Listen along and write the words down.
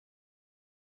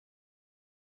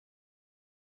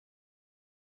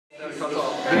cuts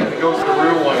off. Then it goes to the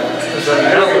real one, and then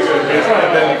now listen to music,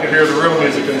 and then you can hear the real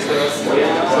music and stuff. So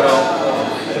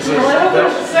this is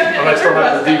and I still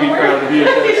have the DVD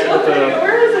with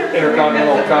the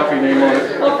Intercontinental Coffee name on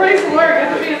it. Well, praise the Lord.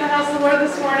 Good to be in the house of the Lord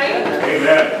this morning.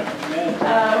 Amen.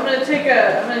 I'm going to take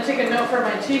a note for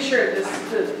my T-shirt.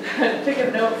 Take a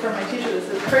note for my T-shirt that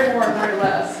says "Pray more and pray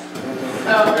less."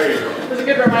 It was a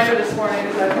good reminder this morning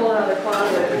as I pulled it out of the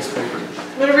closet.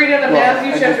 I'm going to read out of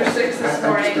Matthew chapter 6 this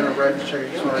morning.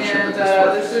 And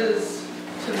this is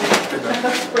to me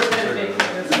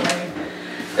this morning.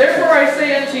 Therefore I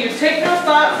say unto you, take no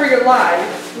thought for your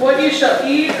life, what you shall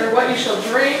eat or what you shall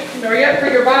drink, nor yet for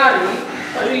your body,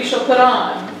 what you shall put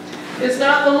on. Is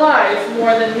not the life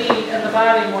more than meat, and the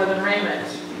body more than raiment?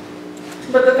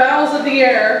 But the fowls of the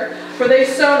air, for they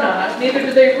sow not, neither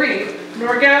do they reap,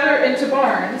 nor gather into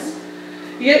barns,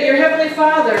 yet your heavenly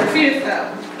Father feedeth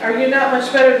them. Are you not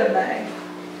much better than they?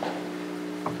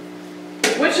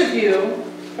 Which of you,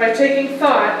 by taking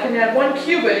thought, can add 1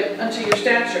 cubit unto your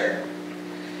stature?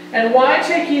 And why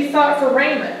take ye thought for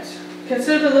raiment?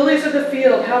 Consider the lilies of the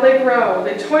field, how they grow.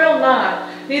 They toil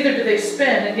not, neither do they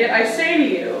spin. And yet I say to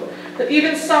you, that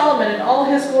even Solomon in all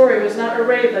his glory was not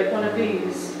arrayed like one of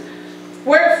these.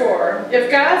 Wherefore, if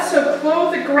God so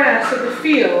clothe the grass of the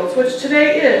fields, which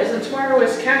today is, and tomorrow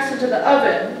is cast into the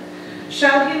oven,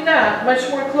 shall he not much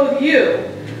more clothe you,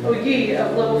 O ye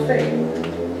of little faith?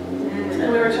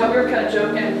 And we were kind of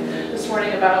joking this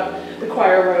morning about the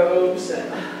choir robes,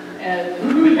 and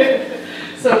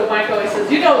so Mike always says,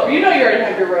 you know you already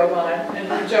have your robe on, and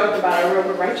we joke about a robe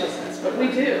of righteousness, but we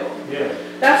do. Yeah.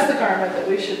 That's the garment that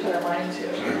we should put our mind to.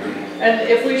 And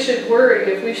if we should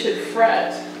worry, if we should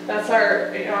fret, that's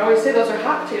our, I always say those are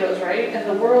hot potatoes, right? And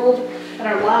the world and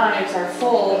our lives are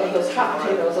full of those hot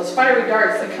potatoes, those fiery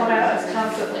darts that come at us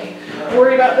constantly.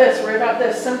 Worry about this,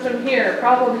 symptom here,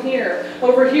 problem here,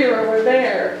 over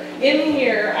there, in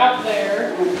here, out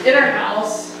there, in our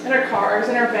house, in our cars,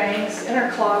 in our banks, in our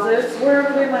closets,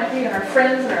 wherever they might be, in our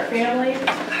friends and our family.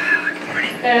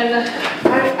 And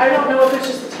I don't know if it's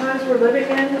just the times we're living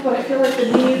in, but I feel like the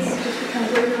needs just become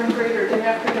greater and greater day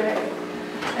after day.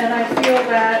 And I feel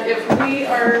that if we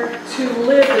are to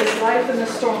live this life in the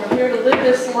storm, if we are to live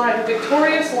this life, a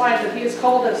victorious life that He has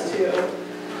called us to,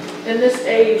 in this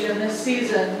age, in this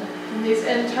season, in these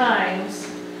end times,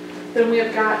 then we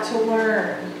have got to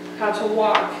learn how to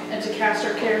walk and to cast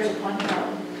our cares upon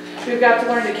Him. We've got to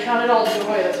learn to count it all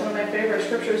joy. That's one of my favorite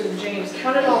scriptures in James.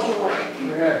 Count it all joy.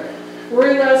 Yeah.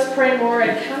 Worry less, pray more,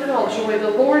 and count it all joy.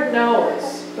 The Lord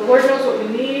knows. The Lord knows what we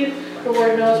need. The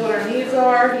Lord knows what our needs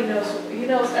are. He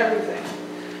knows everything.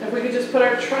 If we could just put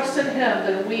our trust in Him,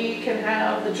 then we can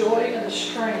have the joy and the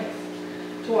strength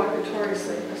to walk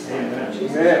victoriously in this life. Amen.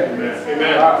 Jesus. Amen. Amen.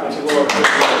 Amen. Thank you, Lord.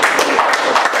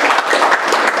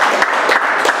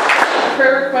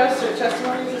 Prayer requests or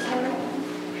testimonies this morning?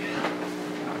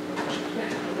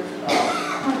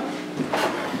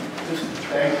 Just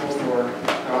thankful for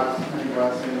God's many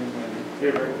blessings and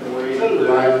the way He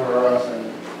provides for us, and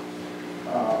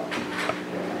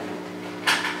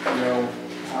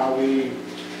how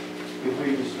if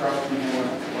we just trust in Him, we don't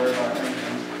have to worry about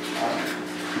anything.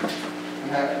 We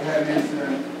had an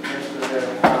incident yesterday at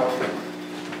the house.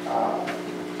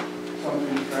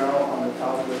 Something fell on the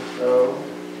top of the stove,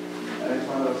 and it's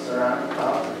one of those ceramic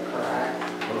tops that cracked.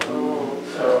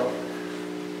 So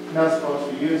I'm not supposed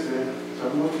to use it, so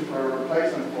I'm looking for a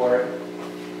replacement for it,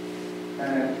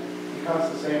 and it costs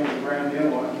the same as a brand new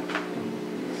one.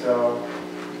 So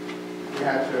we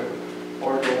had to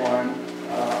order one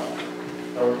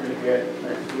that we're going to get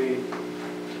next week.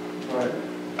 But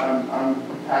I'm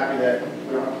happy that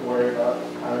we don't have to worry about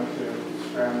having to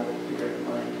scramble to get the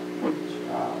money,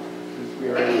 since we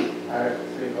already had it to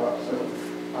save up. So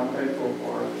I'm thankful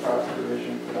for God's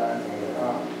provision for that.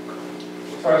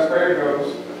 As far as prayer goes,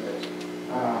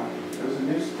 there was a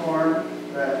new storm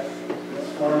that is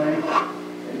forming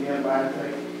in the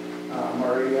Atlantic,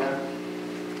 Maria,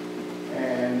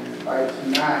 and by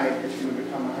tonight it's going to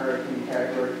become a hurricane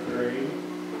category 3.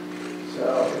 So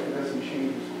if it doesn't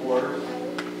change its course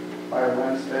by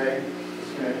Wednesday,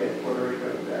 it's going to hit Puerto Rico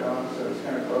dead on. So it's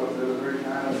going to close the Virgin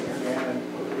Islands again and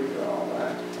Puerto Rico, all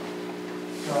that.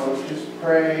 So just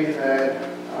pray that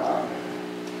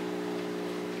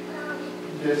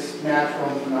this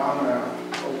natural phenomena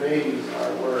obeys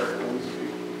our word when we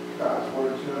speak God's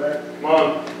word to it. Come on.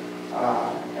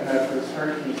 And that this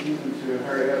hurricane season to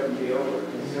hurry up and be over,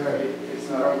 because it's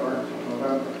not over until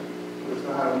November. We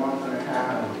still have a month and a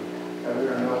half that we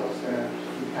don't know what's going to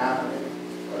be happening.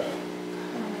 But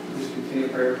just continue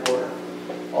to pray for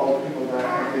all the people that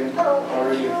have been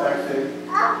already affected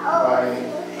by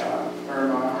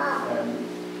Irma and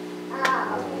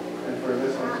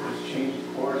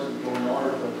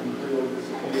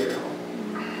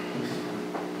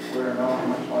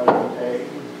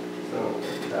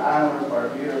Hamlin,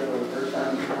 Barbuda, for the first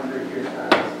time in 100 years,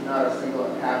 has not a single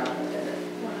inhabitant in it.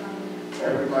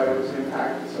 Everybody was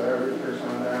impacted, so every person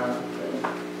on the island has been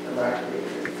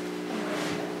evacuated.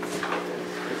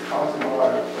 It's causing a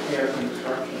lot of chaos and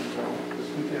destruction, so just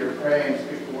continue to pray and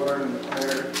speak the word and the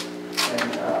prayer,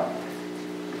 and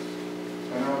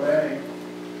obey.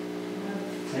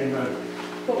 Amen.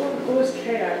 What was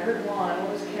K? I heard one.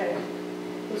 What was K?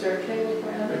 Was there a K with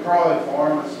my They under? probably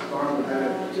form a storm, but then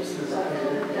it Just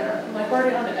dissipated. Yeah. I'm like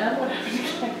already on the M. What happened to K?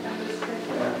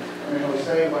 Yeah. I mean, we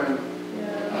say when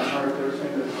Yeah. I heard they were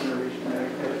saying that it's going to reach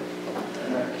Connecticut,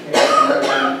 and that chaos and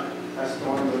everything, that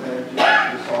storm was going to just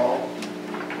dissolve.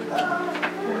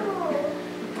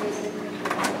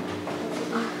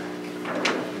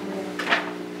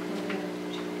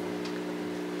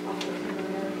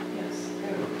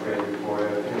 Pray before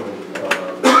everyone.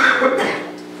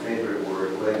 Favorite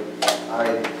word, like I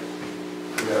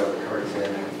put out cards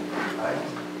in. I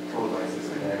told my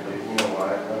assistant manager, you know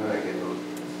what, I'm gonna get those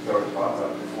dark spots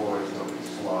up before it's going to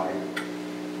slide.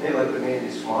 They looked at me and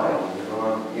they smiled and they're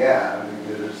going, yeah,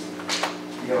 because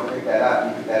you don't pick that up,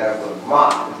 you pick that up with a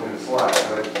mop, it's gonna slide.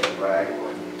 So I just brag and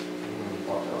went,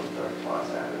 watch those dark spots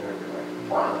happen, and they're like,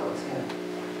 wow, what's that?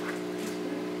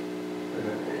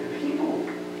 People,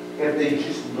 if they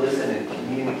just listen and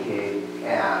communicate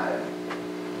and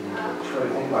try to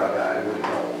think about God, it would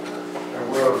help. Our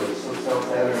world is so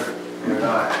self-centered, they're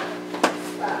not.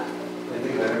 They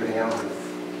think that everything else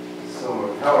is so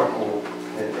more powerful,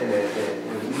 and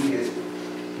we just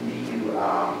need to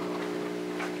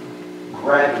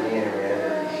grab the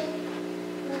internet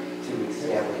to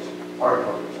establish our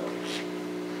comfort zone.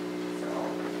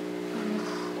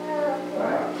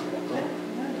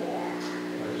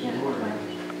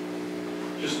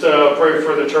 Just pray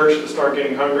for the church to start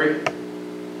getting hungry.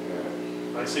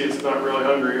 I see it's not really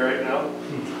hungry right now.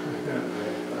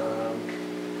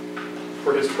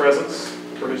 For His presence,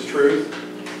 for His truth,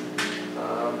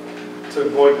 to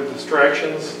avoid the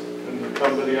distractions and to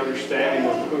come to the understanding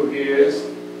of who He is.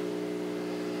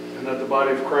 And that the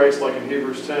body of Christ, like in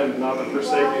Hebrews 10, not to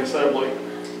forsake the assembly,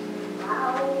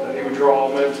 that He would draw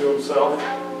all men to Himself.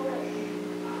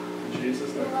 In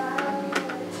Jesus' name.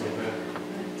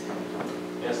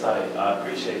 Yes, I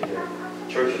appreciate the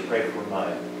church to pray for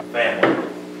my family.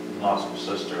 Lost my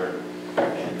sister,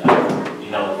 and you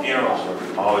know, the funerals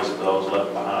are always for those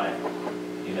left behind.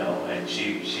 You know, and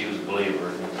she was a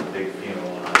believer. It was a big funeral,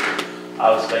 and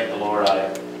I was thank the Lord I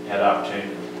had the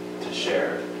opportunity to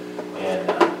share,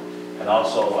 and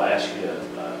also I ask you to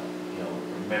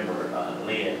remember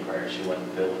Leah in prayer. She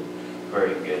wasn't feeling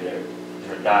very good.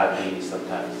 Her diabetes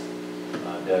sometimes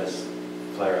does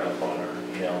flare up on her,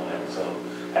 and so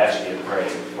I ask you to pray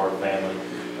for her family.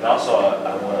 And also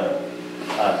I want to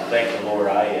thank the Lord.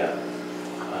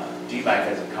 DMAC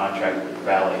has a contract with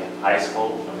Valley High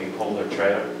School, and we pull their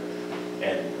trailer.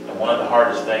 And one of the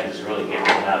hardest things is really getting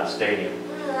them out of the stadium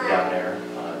down there.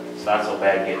 It's not so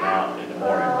bad getting out in the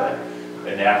morning, but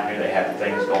in the afternoon they have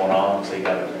things going on, so you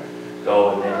got to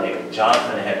go. And then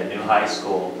Jonathan had a new high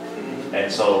school, and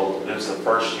so this was the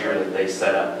first year that they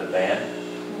set up the band.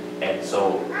 And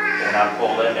so when I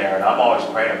pulled in there, and I'm always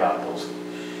praying about those,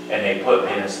 and they put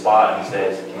me in a spot and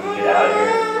says, "Can you get out of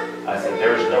here?" I said,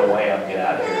 "There's no way I'm getting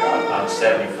out of here. I'm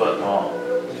 70 foot long."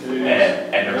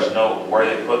 And there's no, where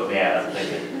they put me at, I'm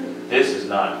thinking, this is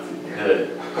not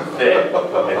good fit.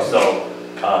 And so,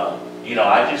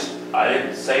 I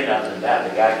didn't say nothing to that.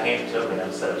 The guy came to me and I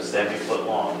said, I'm 70 foot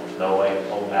long. There's no way I'm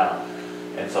pulling out.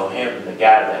 And so him, the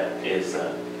guy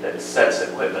that sets the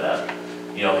equipment up,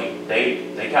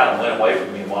 they kind of went away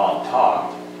from me while I'm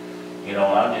talking. And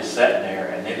I'm just sitting there,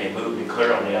 and then they moved me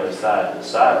clear on the other side of the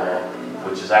sidewalk,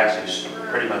 which is actually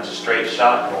pretty much a straight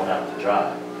shot going out the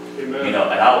drive. Amen. And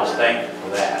I was thankful for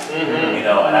that. And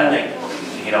I think,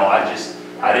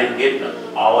 I didn't get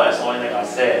all that's the only thing I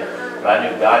said, but I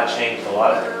knew God changed a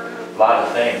lot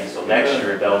of things. So next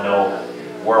year they'll know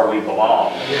where we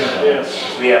belong.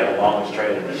 Yes. We have the longest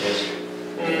trailer in the district,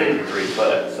 53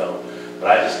 foot. So, but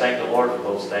I just thank the Lord for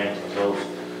those things.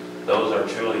 Those are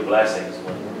truly blessings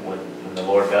when the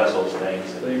Lord does those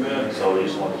things. Amen. So we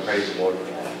just want to praise the Lord for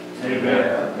that.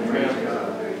 Amen.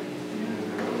 Amen.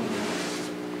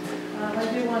 I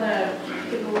do want to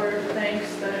give a word of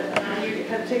thanks that I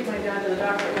had to take my dad to the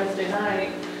doctor Wednesday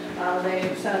night.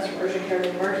 They sent us from urgent care to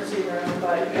the emergency room,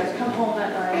 but he has come home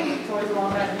that night. It's always a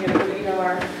long night when you go to the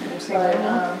ER. But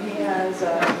he has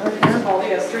he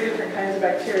has 3 different kinds of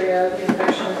bacteria. The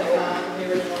infection is from the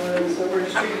original wound, so we're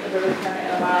just treating with every kind of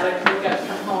antibiotic. We got to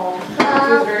come home.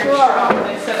 He was very distraught when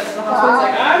they sent us to the hospital. He's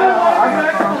like, I don't want to go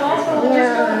back to the hospital. I'm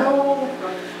just going home.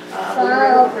 We were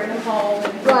able to bring him home,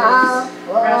 and he's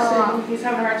resting. He's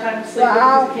having a hard time time sleeping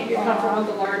because he can't get comfortable with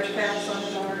the large cast on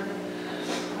his arm.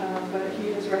 But he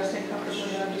is resting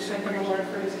comfortably, and I'm just thanking the Lord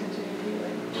for his continued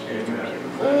healing.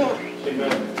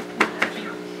 Amen.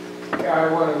 Yeah, I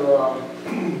want to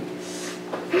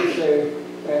say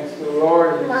thanks to the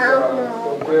Lord. He's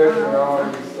so good, you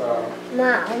know.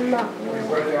 He's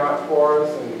working out for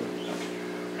us. And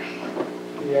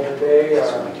the other day, the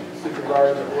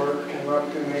supervisor at work came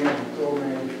up to me and told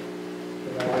me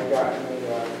that I had gotten a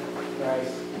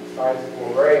nice,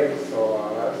 sizable raise. So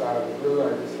that was out of the blue. I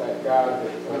just thank God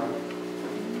that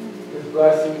His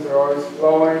blessings are always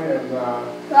flowing, and it's not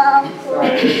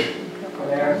just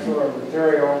financial or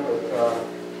material, but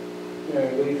He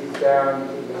leads us down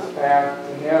to this path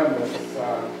to Him that's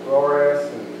glorious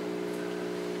and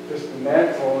just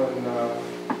mental and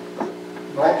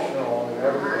emotional and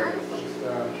everything. It's just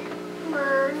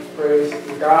praise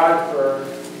to God for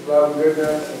His love and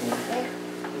goodness, and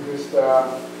we just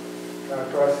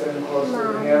press in closer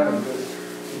to Him and just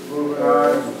keep moving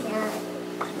on.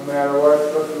 No matter what's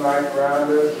looking like around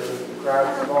us, or if the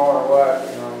crowd's small or what,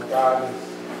 God is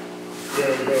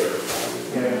really big.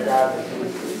 God is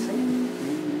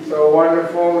so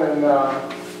wonderful, and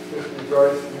just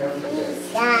rejoice in Him today.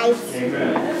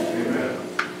 Amen. Amen.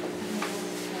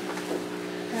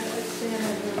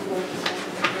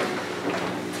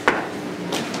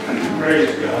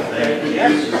 Praise God. Thank you,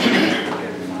 Jesus.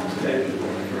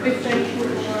 We thank you,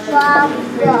 Lord.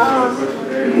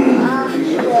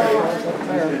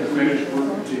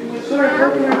 Lord,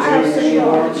 helping our church to be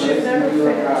all that should never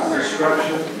fail.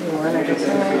 Destruction.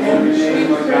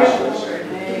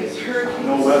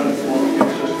 No weapon formed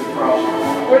against us to prosper.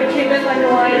 Lord, He came in like a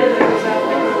lion and He goes out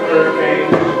like a hurricane.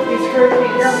 These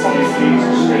hurricanes cease.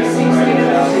 They cease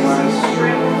because they see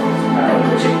strength.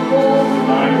 Would you pull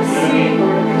the sea,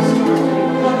 Lord, of these storms to be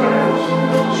plucked out?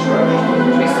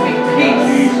 We speak peace.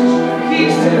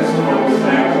 Peace to the storms.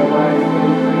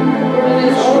 Lord, and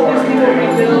as all these people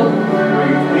rebuild,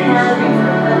 harmony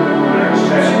for her,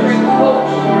 would you bring hope,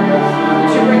 Lord?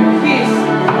 Would you bring peace?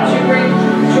 Would you bring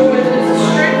joy that is the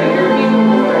strength of your people,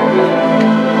 Lord?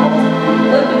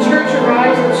 Let the church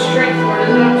arise with strength, Lord,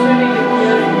 as an opportunity to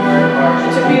give,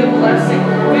 Lord, to be a blessing.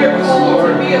 We are called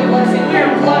to be a blessing. We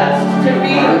are blessed to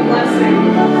be a blessing.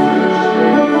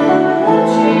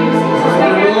 Jesus, as we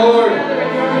gather together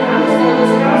in your house, Lord,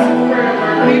 this house of prayer,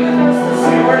 Lord, be with us this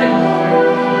morning, Lord.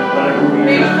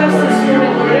 Be with us this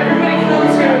morning, Lord. Everybody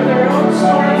comes here with their own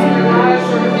storms in their lives,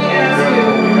 Lord. We ask you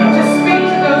to speak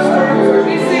to those storms, Lord.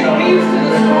 We say peace to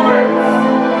the storms.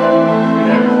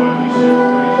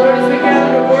 Lord, as we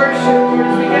gather to worship, Lord,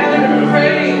 as we gather to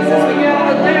praise, as we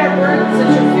gather to lay our burdens at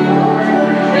your feet, Lord,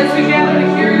 and as we gather to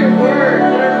hear your word,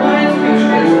 let our minds be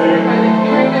transformed by the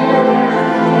hearing of your word.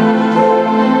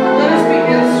 Let us be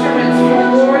instruments for the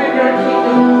glory of your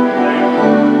kingdom.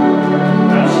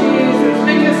 Jesus,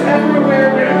 make us ever aware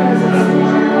of your presence.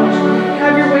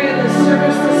 Have your way in this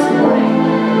service this morning.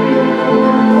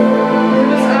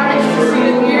 Give us eyes to see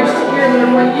and ears to hear, Lord,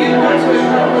 what you want to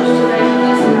accomplish today in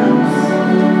this house.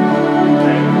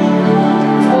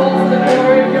 It's all for the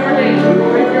glory of your name, the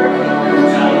glory of your kingdom.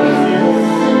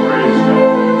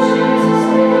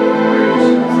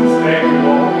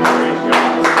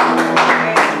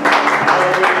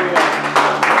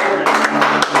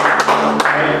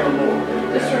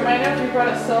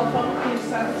 Cell phone, please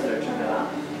silence it or turn it off.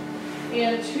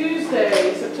 And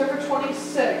Tuesday, September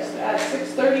 26th at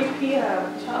 6:30 p.m.,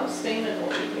 Tom Stamen will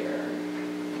be here.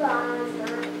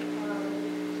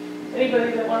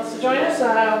 Anybody that wants to join us,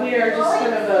 we are just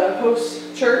kind of a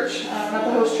host church, not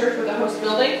the host church, but the host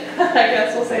building. I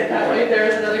guess we'll say it that way. There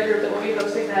is another group that will be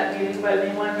hosting that meeting, but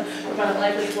anyone from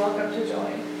life is welcome to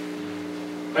join.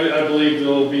 I believe there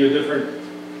will be a different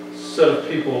set of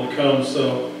people to come,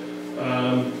 so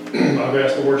I've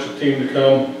asked the worship team to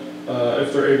come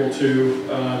if they're able to,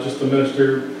 just to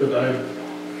minister, but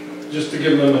just to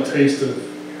give them a taste of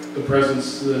the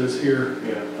presence that is here.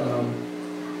 Yeah.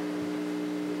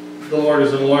 The Lord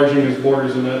is enlarging His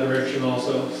borders in that direction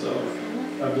also, so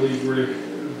I believe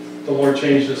the Lord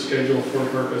changed His schedule for a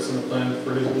purpose and a plan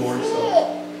for His glory, so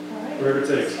whatever it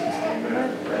takes.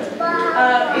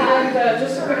 And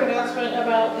just a quick announcement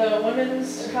about the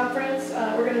women's conference.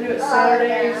 We're going to do it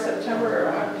Saturday,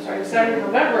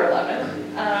 November 11th.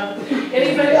 Any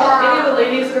of the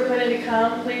ladies that are planning to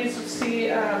come, please see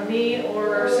me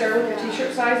or Sarah with your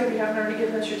t-shirt size. If you haven't already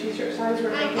given us your t-shirt size,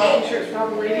 we're making t-shirts for all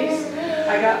the ladies.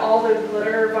 I got all the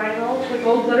glitter vinyl, the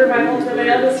gold glitter vinyl in the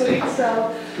mail this week,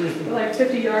 so like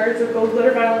 50 yards of gold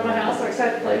glitter vinyl in my house I'm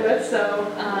excited to play with. So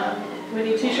we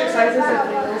need t-shirt sizes and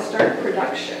we will start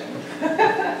production.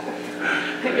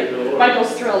 Get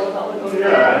Michael's thrilled with all the gold.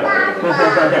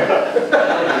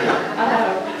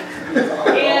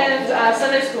 And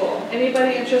Sunday school.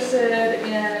 Anybody interested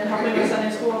in helping with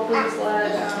Sunday school, please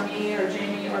let me or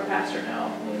Jamie or Pastor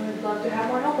know. We would love to have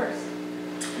more helpers.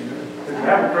 If you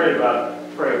haven't prayed about it,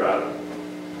 pray about it.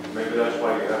 Maybe that's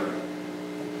why you haven't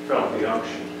felt the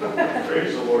unction.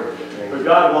 Praise the Lord. But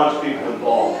God wants people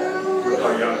involved with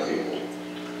our young people.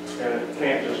 And it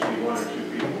can't just be one or two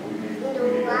people. We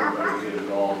need everybody to get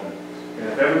involved. And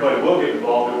if everybody will get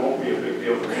involved, it won't be a big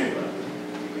deal for anybody.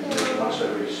 We can do it once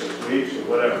every 6 weeks or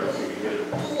whatever, if we can get it,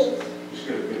 just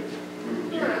get a good group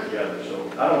of people together. So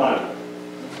I don't want to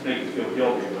make you feel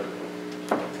guilty, but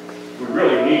we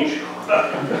really need you.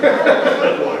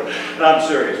 No, I'm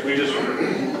serious. We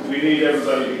need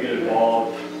everybody to get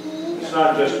involved. It's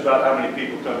not just about how many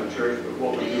people come to church, but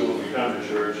what we do when we come to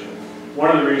church. And one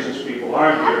of the reasons people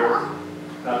aren't here,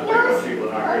 not to pick on people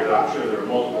that aren't here, I'm sure there are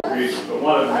multiple reasons, but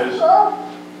one of them is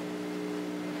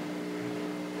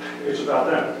it's about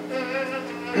them.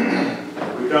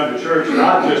 We come to church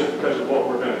not just because of what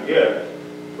we're going to get,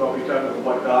 but because of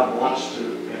what God wants to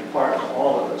impart to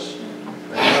all of us.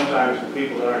 And sometimes the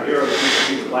people that aren't here are the people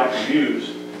He would like to use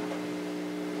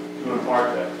to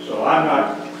impart that. So I'm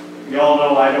not, y'all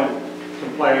know I don't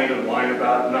complain and whine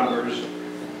about numbers.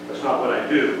 That's not what I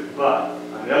do. But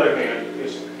on the other hand,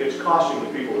 it's costing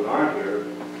the people that aren't here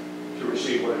to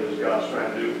receive what it is God's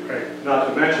trying to do. Right. Not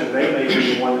to mention, they may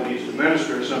be the one that needs to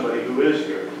minister to somebody who is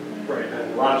here. Right.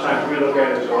 And a lot of times we look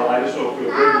at it as, well, I just don't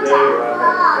feel good today, or I've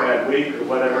had a bad week, or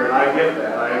whatever, and I get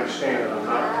that. I understand it. I'm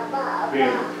not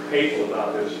being hateful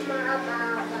about this.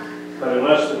 But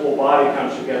unless the whole body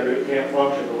comes together, it can't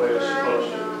function the way it's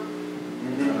supposed to.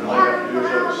 And all you have to do is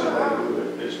look at somebody who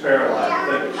is paralyzed.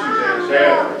 Think of Suzanne's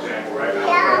dad, for example, right now,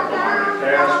 with arm and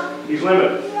cast. He's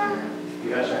limited. He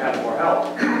has to have more help.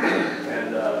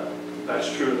 And that's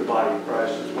true of the body of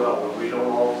Christ as well. When we don't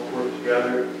all work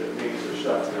together, it means there's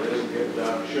stuff that isn't getting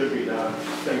done, should be done,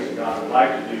 things that God would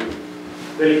like to do,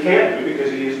 that He can't do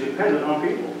because He is dependent on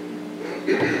people.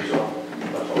 So,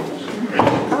 that's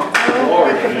all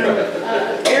I'm saying.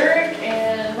 Eric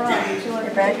and Ron, you two want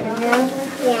to Back again?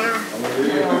 Yeah.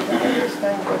 This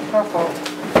thing was purple.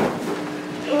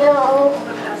 No.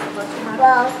 pass the bus around?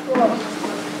 Well, cool.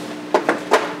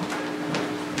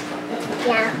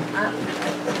 Yeah.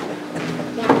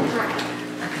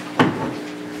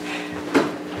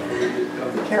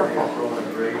 Careful.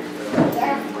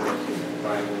 Yeah.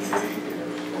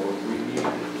 We need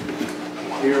to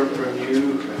hear from you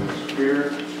from the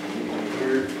Spirit. We need to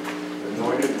hear the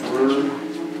anointed word,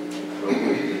 so we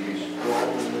can be strong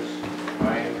in this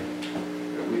time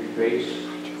that we face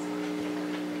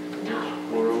in this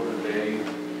world today.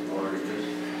 Lord, just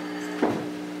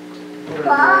put an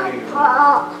anointing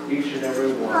on each and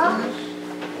every one of us.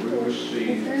 We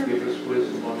receive, give us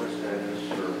wisdom, understanding, and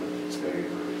service,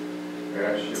 favor. I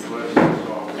ask your blessings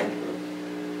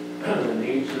on the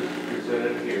needs that are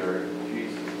presented here. In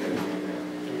Jesus' name, amen.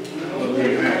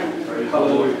 Amen.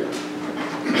 Hallelujah.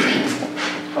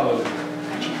 Hallelujah.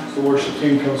 So the worship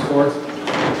team comes forth.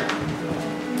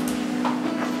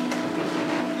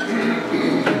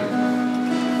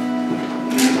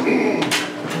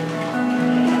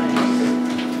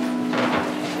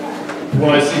 When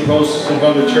I see posts of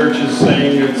other churches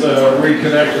saying it's a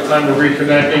reconnect, a time of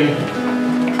reconnecting.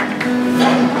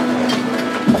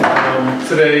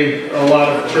 Today, a lot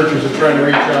of churches are trying to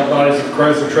reach out, bodies of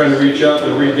Christ are trying to reach out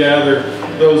to regather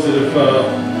those that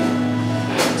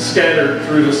have scattered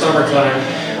through the summertime.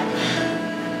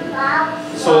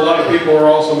 So a lot of people are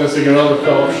also missing in other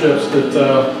fellowships that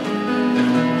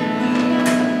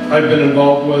I've been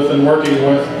involved with and working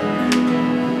with.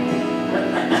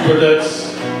 But that's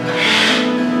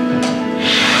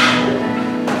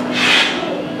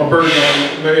a burden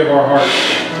on many of our hearts,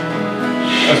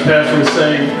 as Pastor was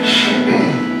saying.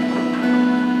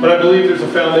 But I believe there's a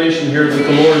foundation here that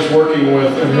the Lord is working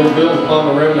with, and He'll build upon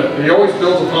the remnant. He always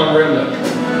builds upon remnant.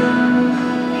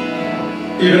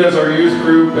 Even as our youth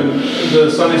group and the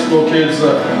Sunday school kids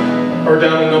are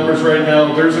down in numbers right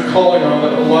now, there's a calling on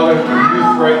a lot of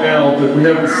youth right now that we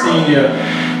haven't seen yet.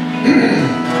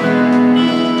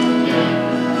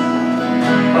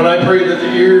 And I pray that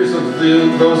the ears of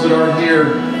those that aren't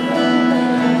here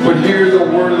would hear the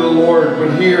word of the Lord,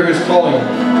 would hear His calling.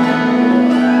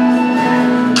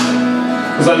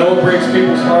 Because I know it breaks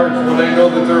people's hearts when they know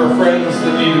that there are friends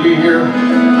that need to be here.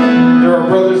 There are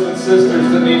brothers and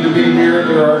sisters that need to be here.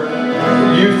 There are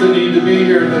youth that need to be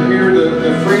here to hear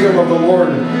the freedom of the Lord,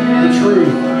 the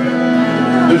truth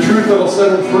that will set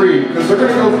them free. Because they're going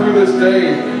to go through this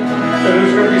day and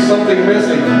there's going to be something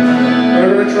missing. And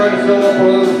We're going to try to fill up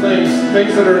with other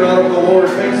things that are not of the Lord,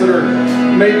 things that are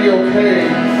maybe okay,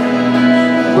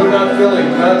 but not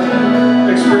filling, not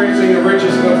experiencing the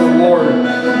riches of the Lord.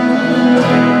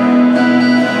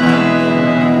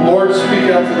 Lord, speak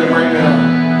out to them right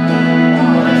now.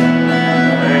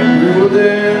 We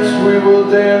will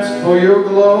dance for your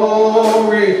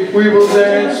glory. We will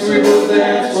dance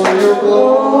for your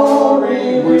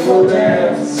glory. We will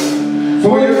dance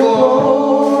for your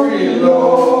glory,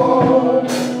 Lord.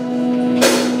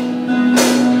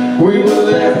 We will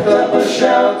lift up a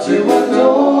shout to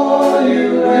adore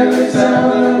you. Every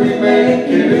sound that we make,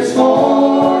 it is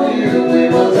for you. We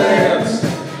will dance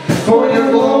for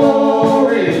your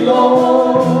glory,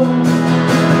 Lord.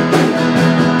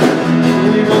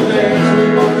 We will dance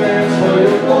for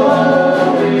your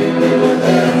glory. We will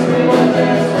dance for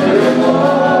your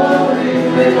glory.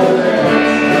 We will dance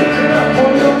for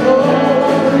your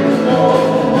glory,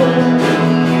 Lord.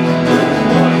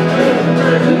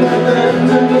 We will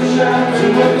lift up a shout to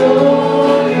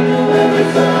adore you. Every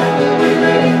sound that we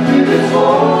make, it is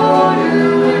for you.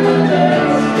 We will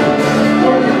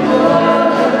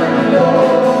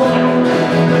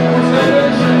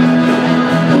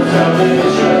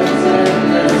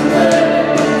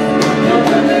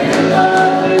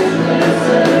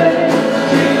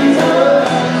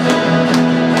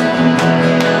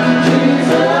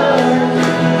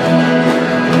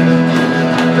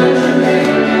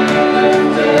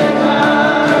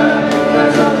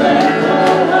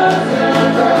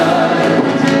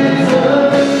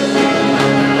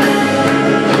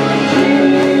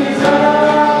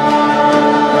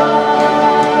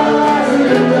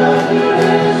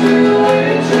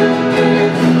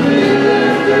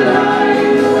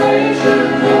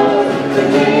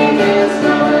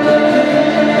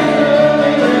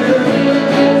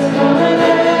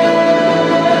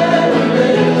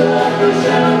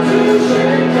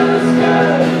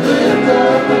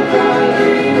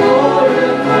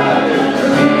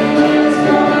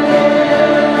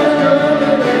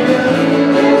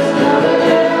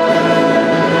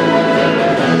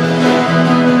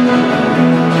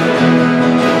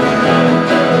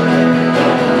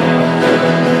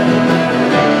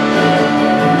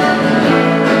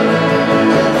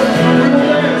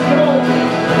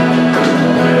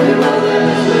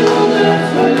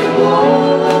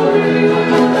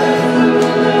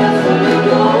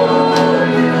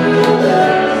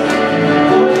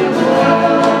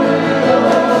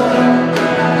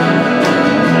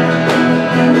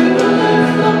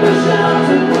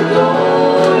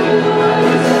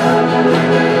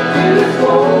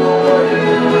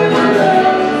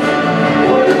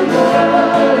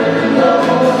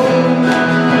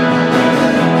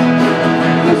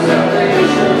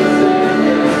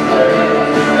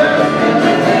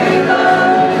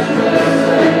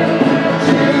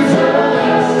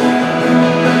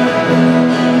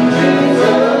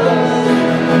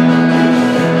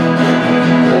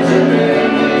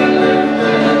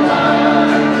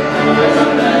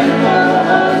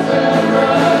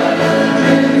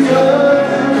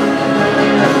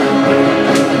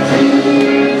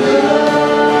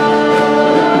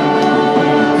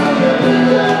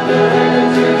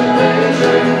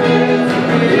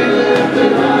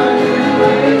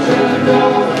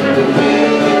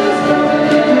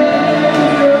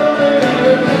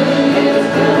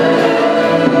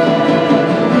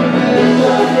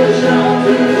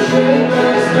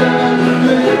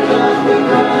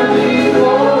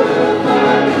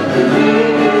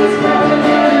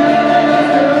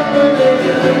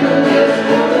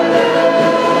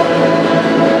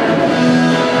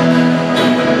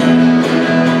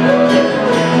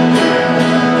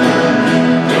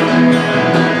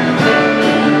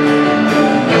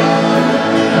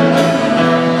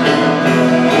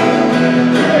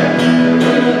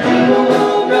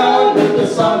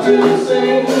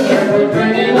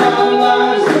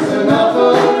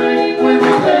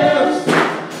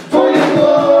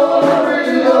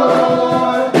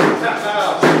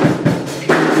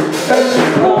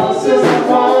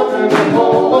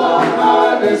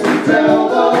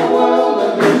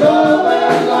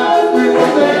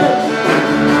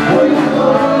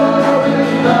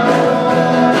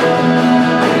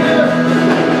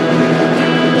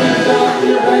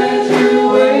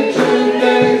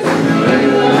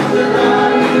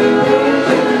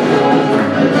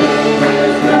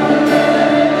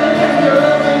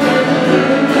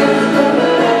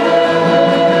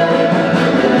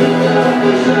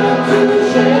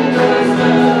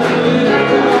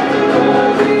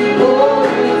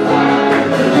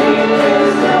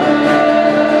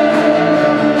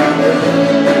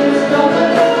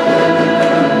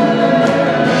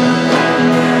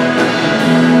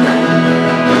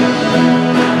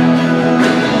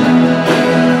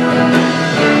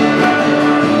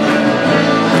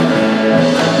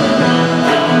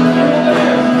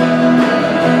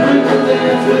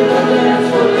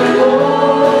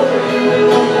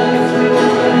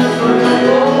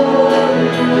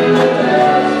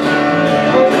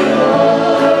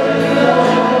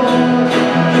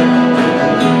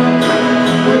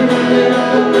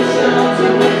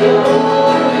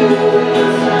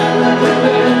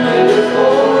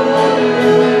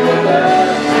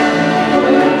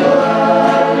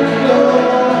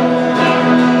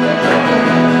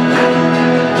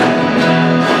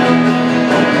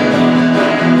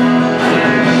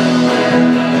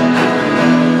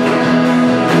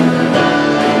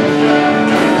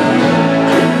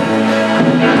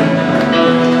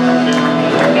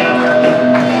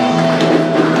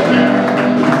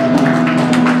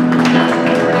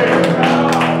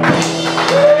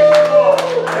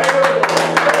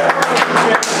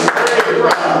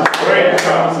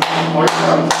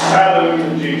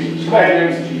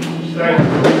Thank you. Thank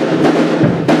you.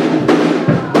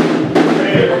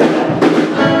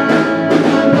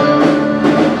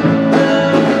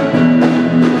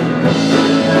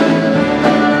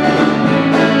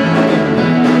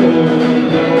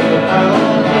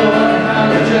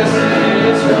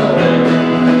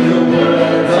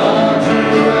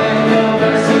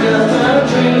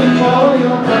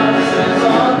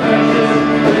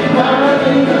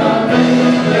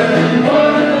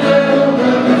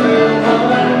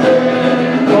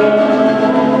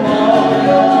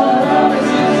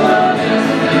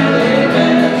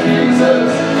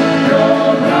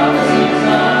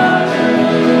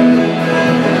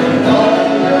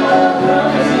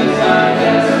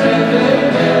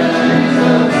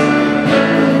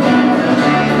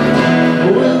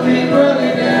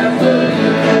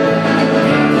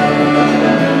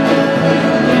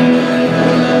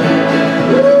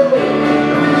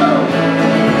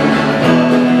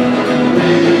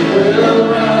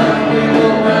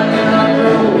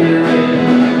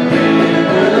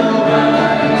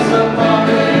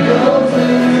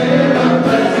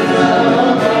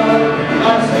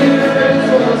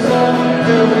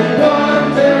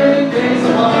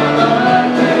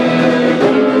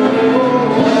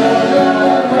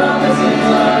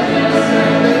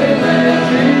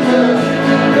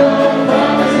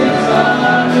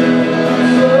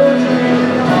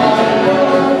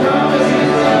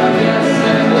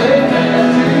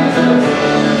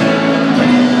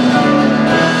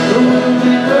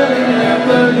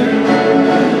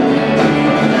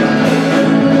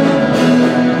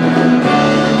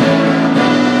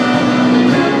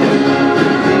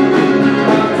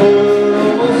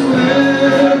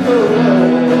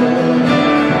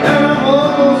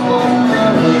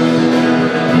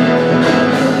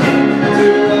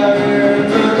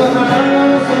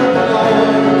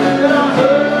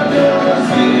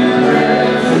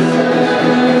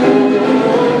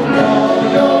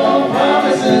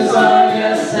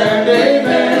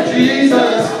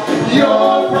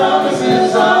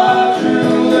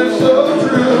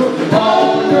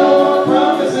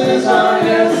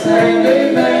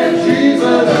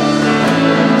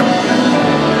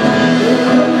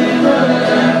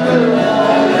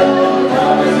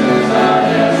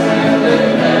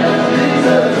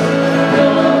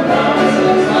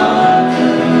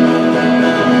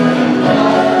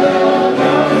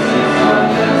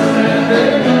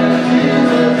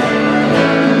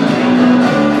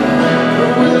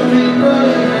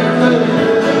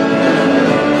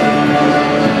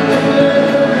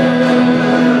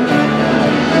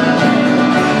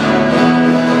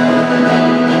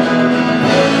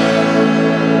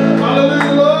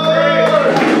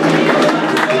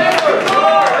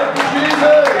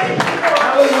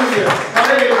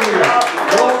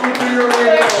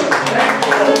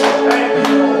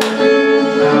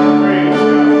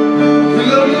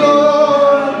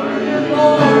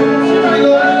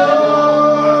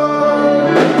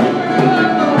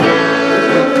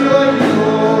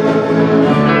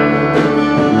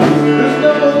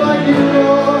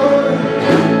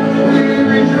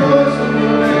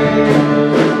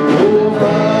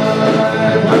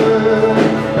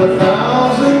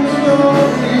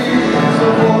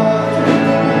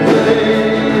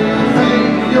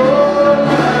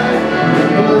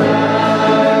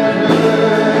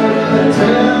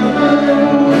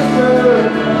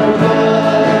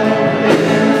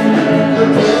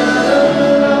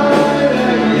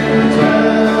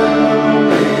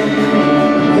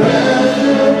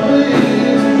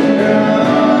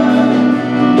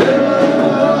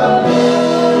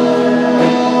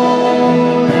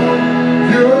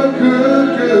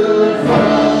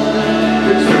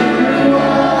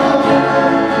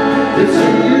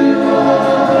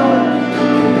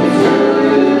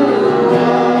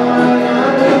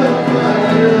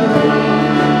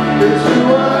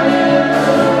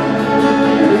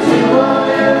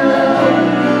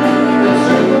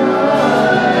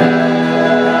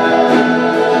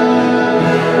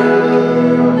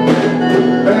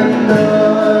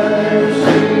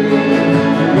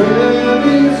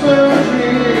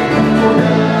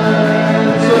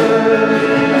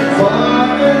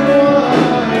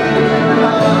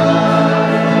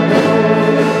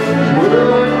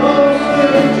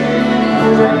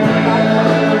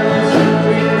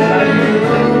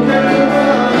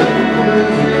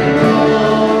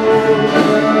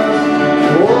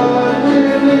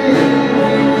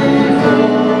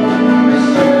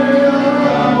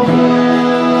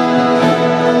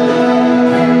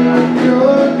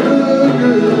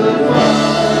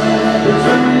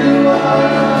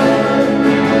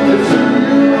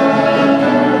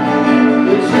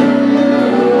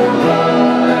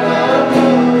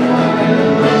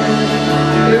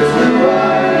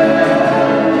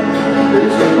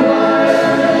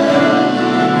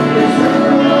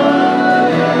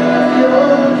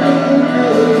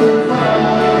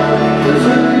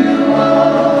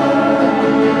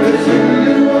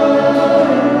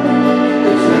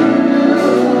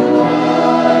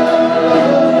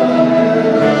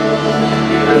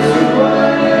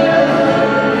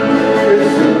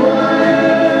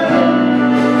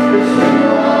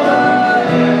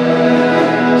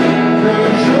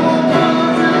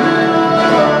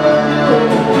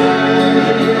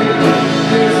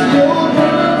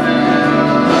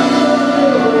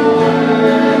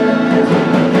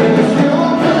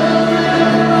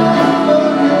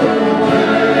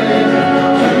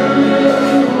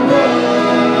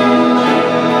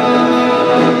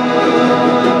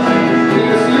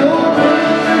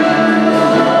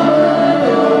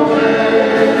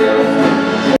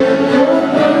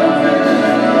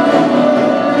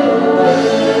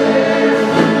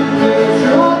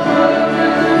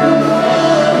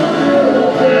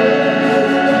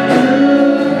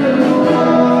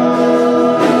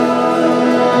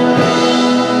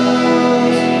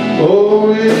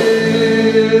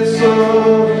 it's a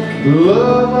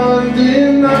love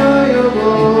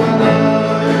undeniable, and I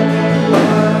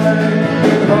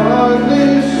can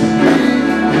hardly speak.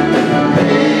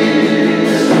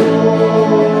 It's so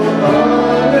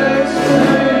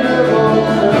unexplainable,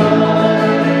 and I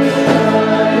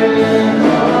can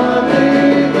hardly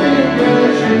think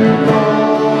as you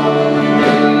call me,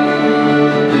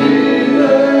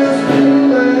 needless to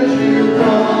as you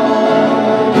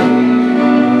call me,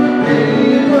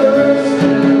 needless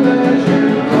to as you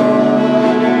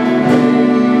call me,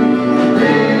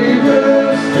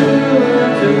 needless to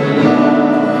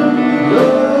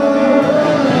love.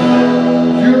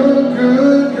 You're a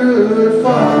good, good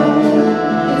father.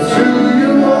 It's who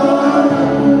you are.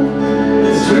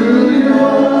 It's who you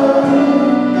are.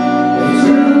 It's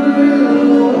who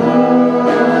you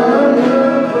are.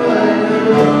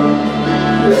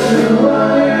 It's who I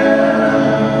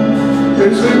am.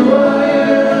 It's who I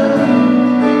am.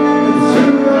 It's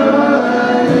who I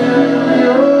am.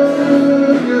 You're a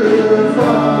good, good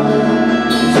father.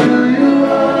 It's who you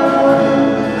are.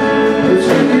 It's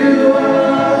who you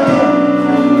are.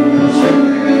 It's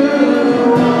who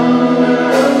you are.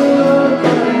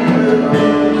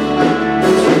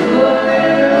 It's who I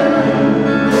am.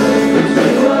 It's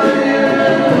who I am.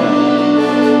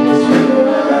 It's who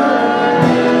I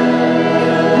am.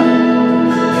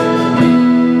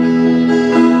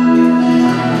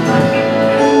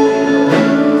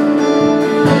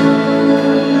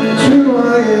 It's who I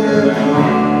am.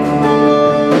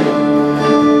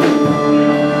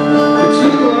 It's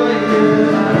who I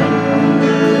am.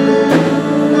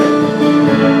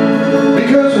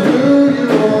 Because of who you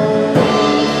are.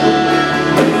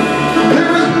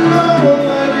 There is no one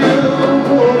like you,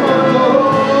 oh my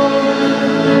Lord.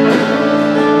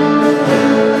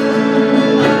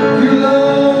 You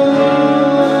love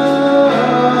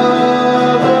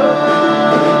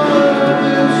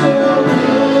me so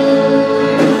good.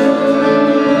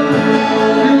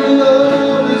 You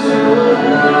love me so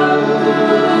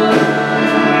good.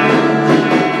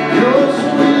 Your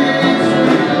sweet,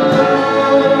 sweet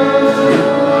love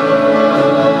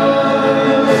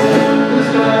is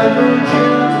like a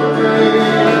gentle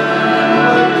rain,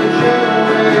 like a gentle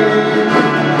rain.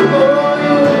 Oh,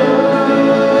 your love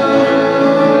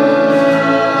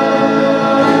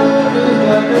is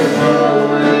like a gentle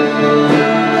rain.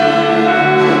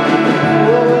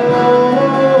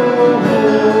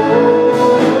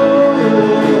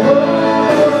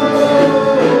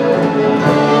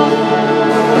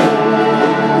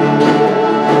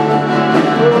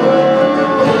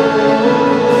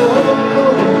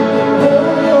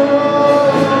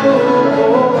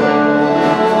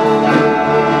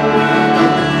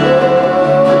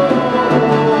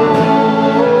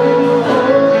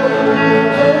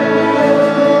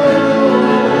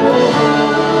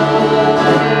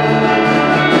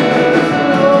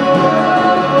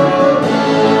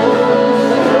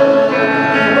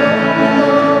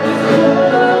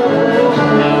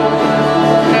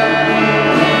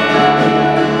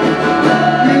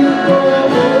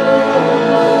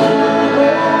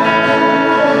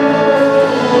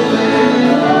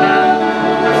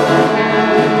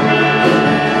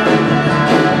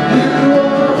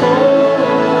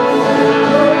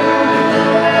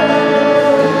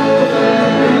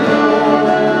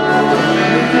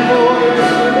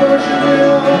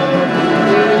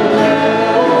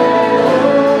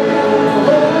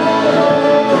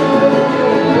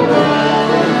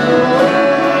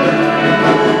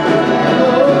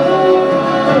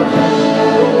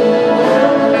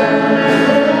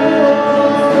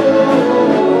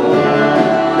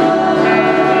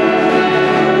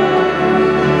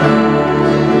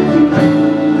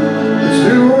 It's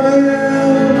who I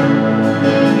am.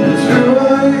 It's who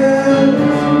I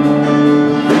am.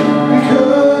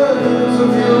 Because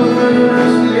of your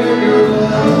mercy and your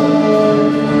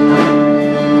love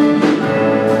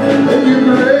and your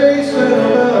grace that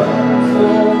abounds,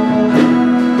 Lord.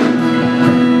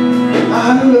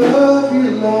 I love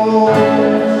you, Lord.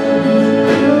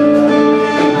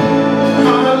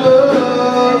 I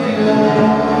love you,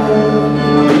 Lord.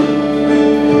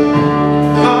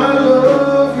 I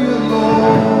love you,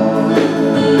 Lord.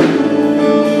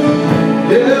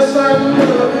 Yes, I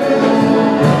love you,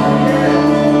 Lord.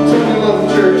 Tell me love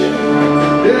the church.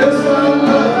 Yes, I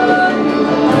love you,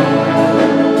 Lord.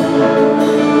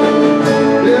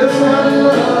 Yes, I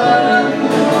love you,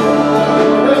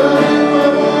 Lord. When I lift my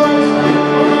voice,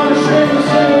 I'm not ashamed.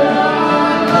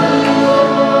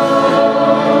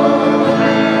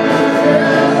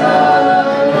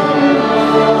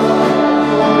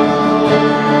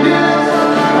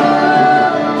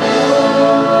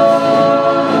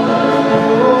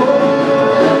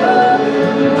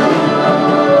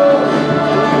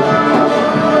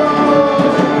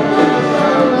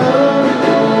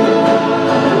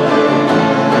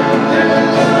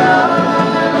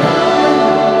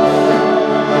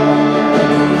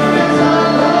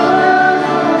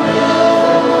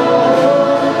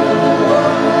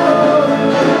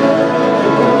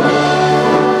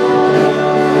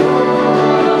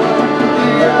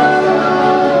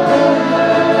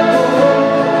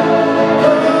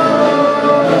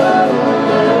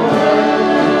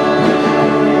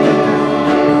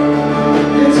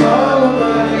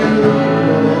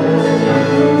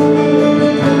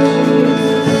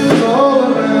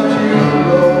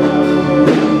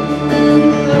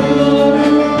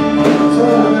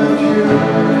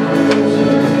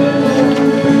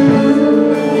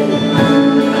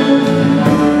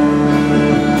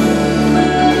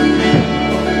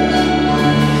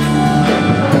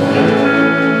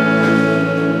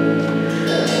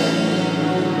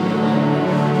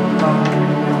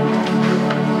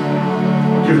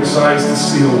 eyes to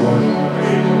see, Lord,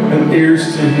 and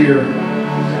ears to hear.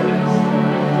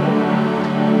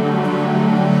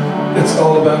 It's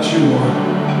all about you, Lord.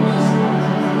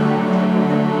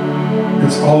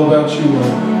 It's all about you,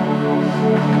 Lord.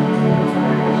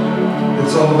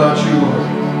 It's all about you, Lord.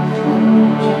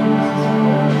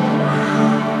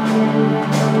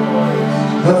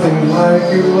 Nothing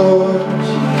like you, Lord.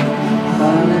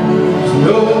 There's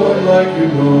no one like you,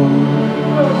 Lord.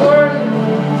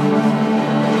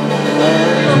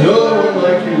 There's no one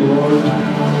like you, Lord.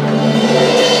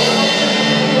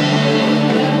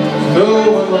 There's no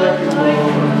one like you,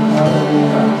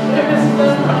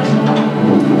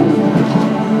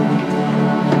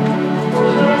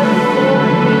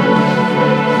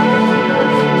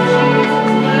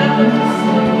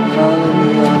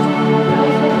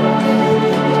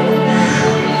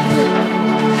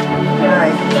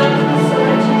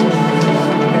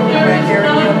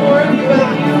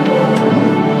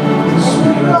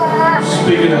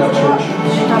 Speak it out, church.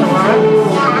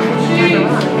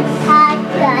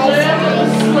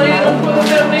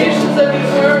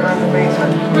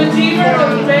 Redeemer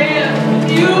of man,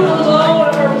 you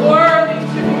alone are worthy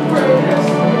to be praised.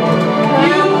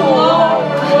 You alone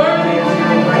are worthy to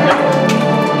be praised.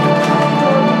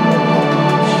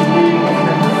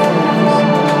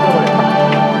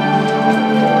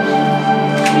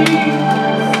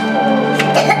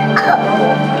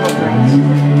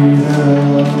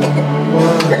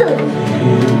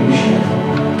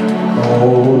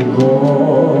 Oh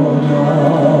Lord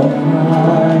of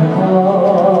my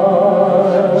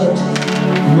heart,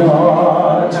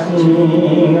 not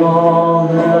me all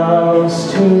else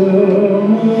to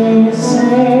me,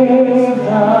 save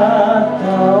that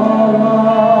thou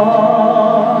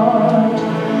art.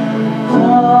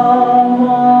 Thou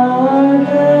art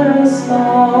as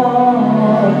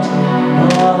thought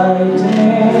by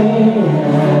day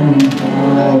and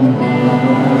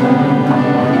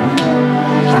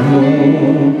by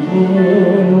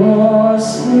waking or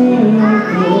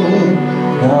sleeping,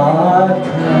 thy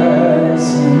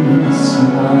presence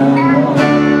my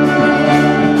life.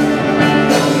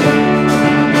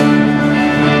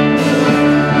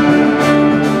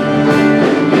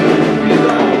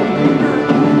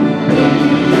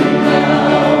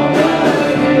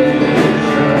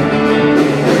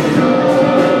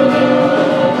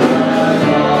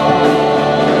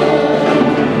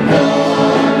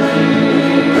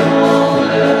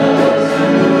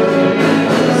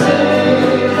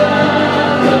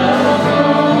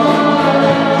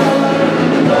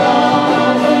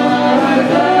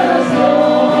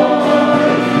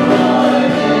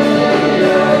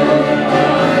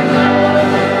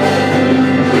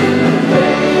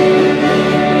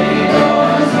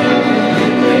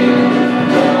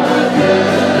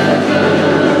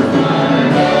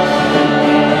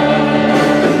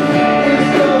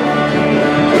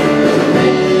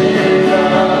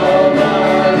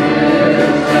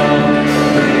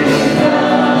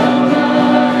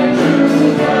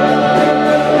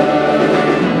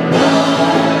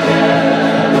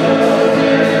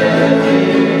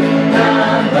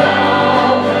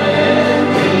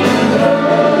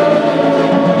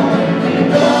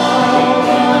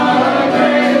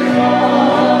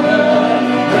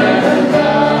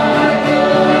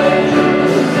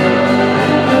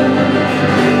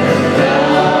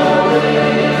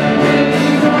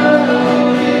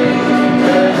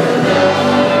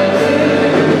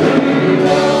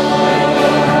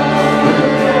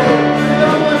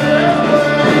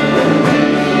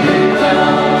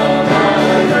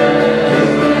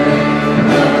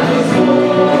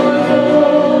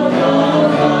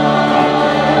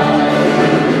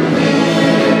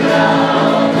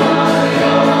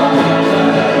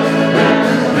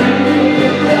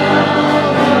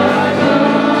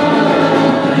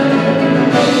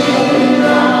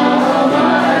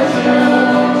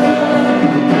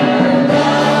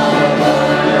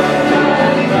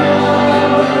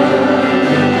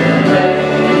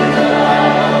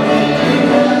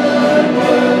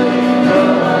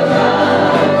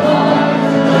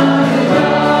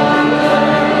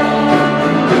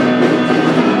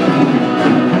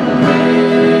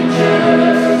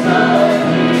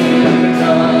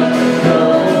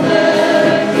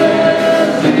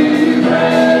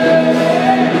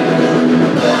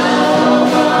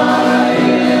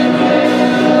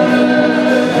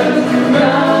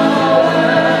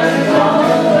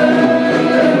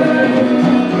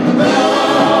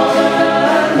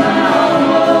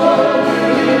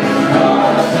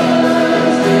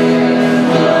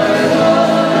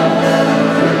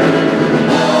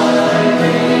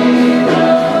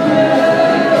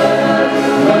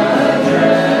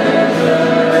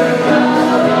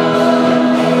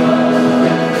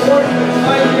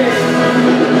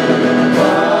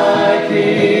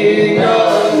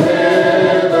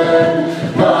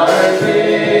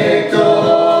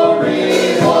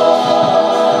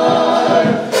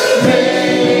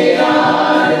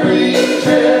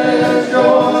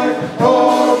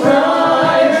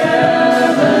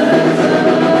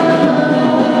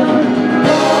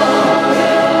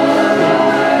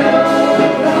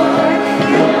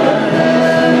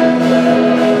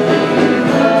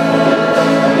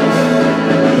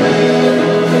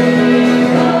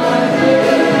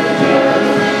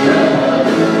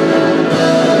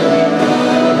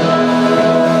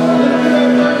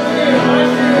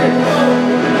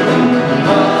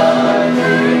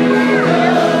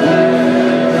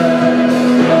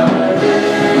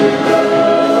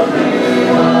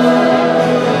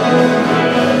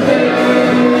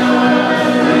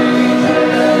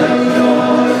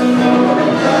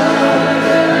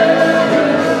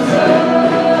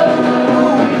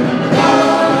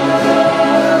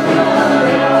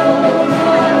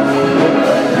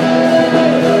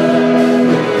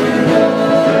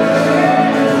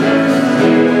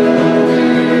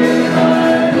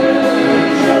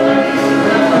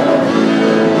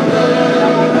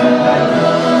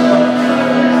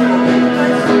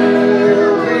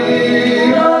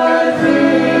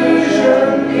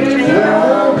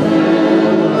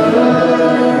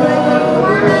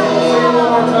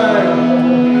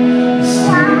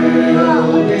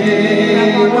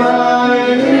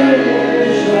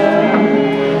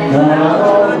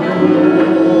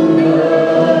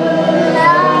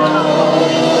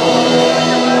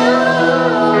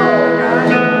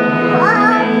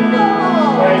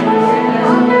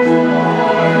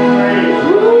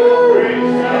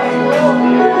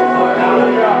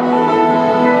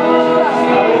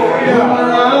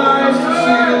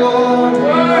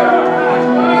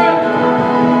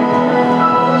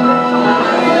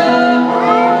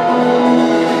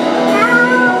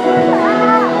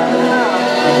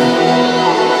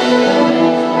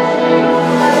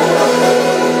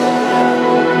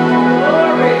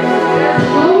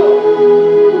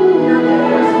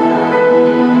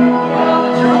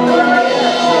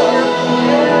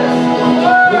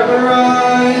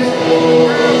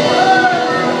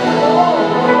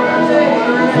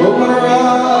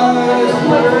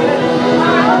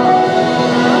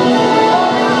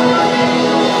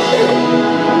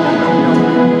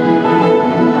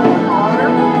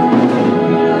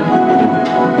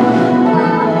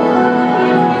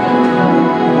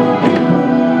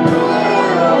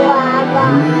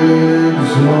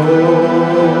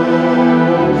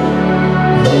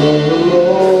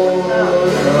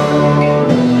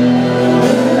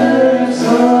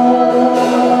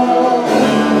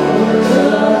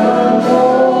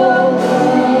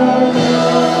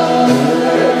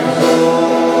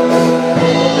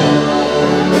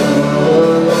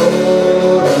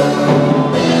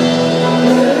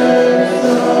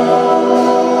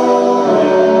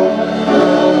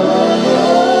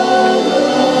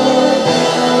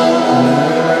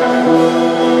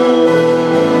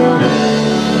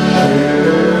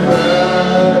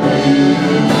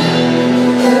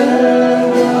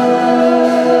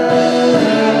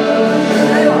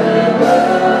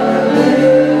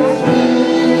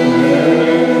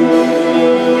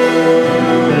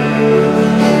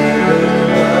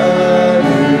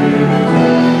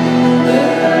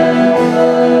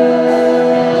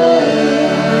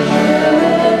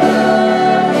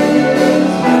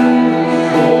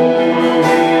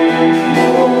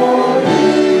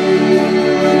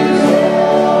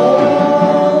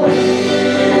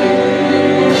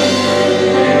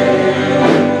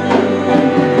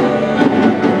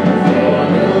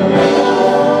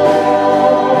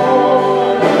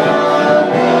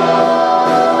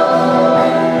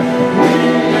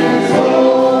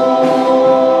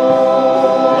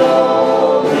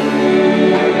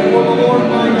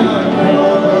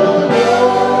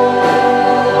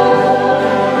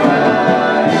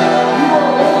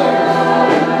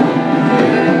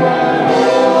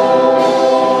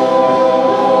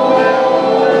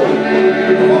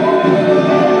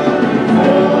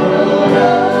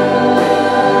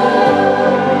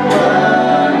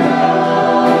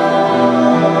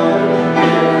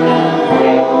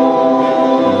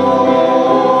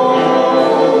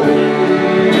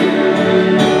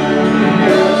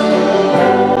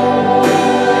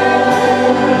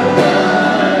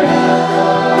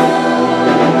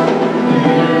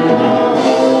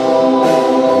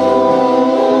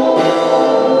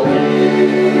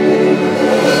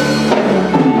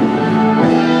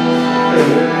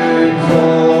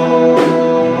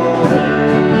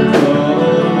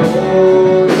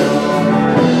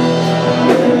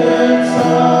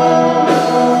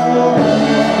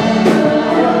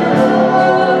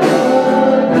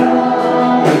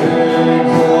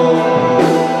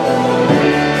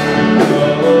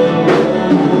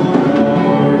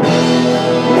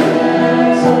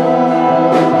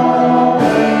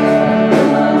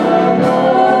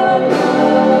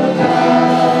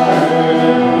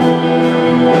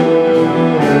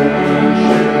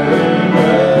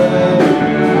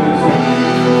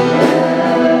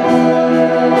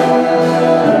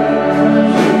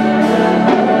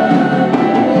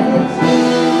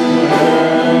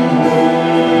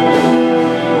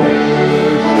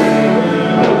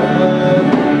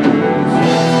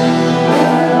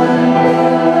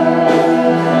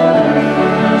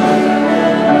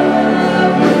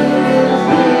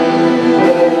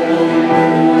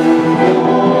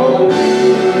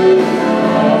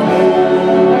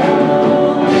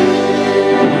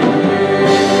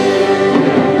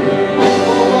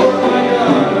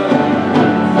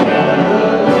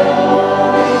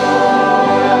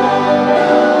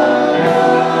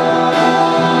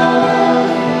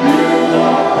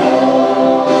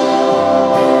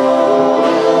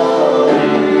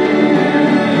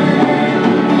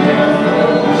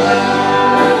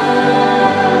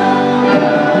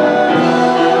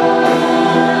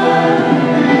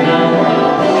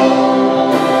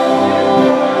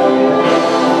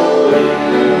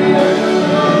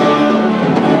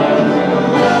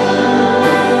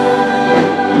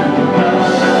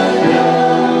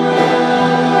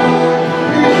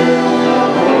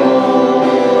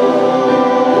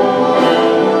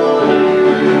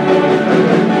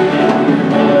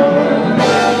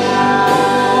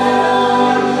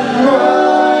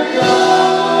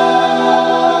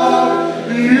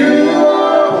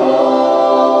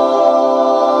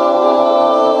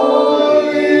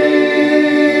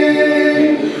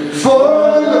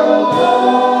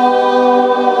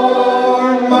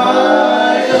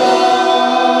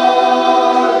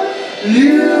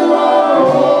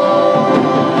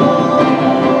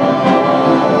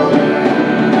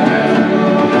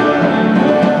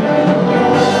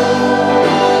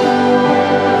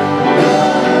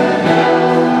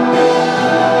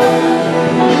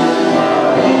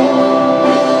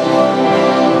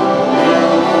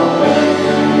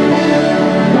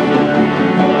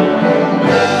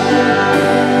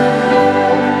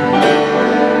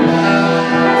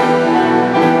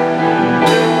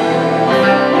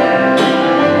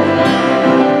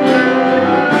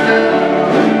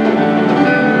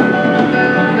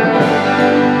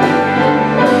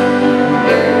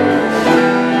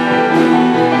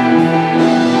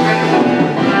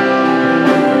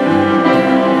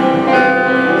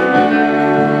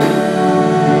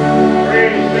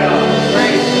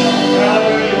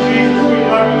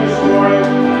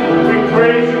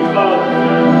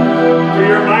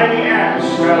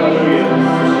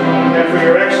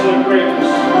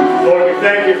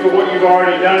 thank you for what you've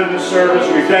already done in this service.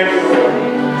 We thank you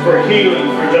for healing,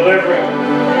 for delivering,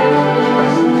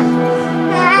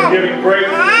 for giving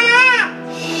breakthrough.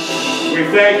 We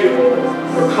thank you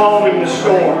for calming the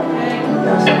storm.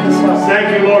 Thank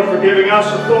you, Lord, for giving us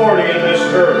authority in this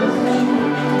earth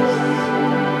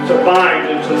to bind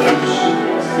and to loose.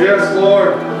 Yes,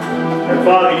 Lord. And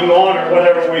Father, you honor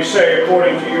whatever we say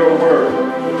according to your word.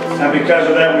 And because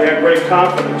of that, we have great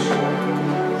confidence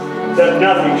that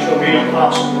nothing shall be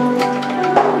impossible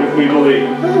if we believe.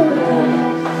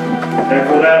 And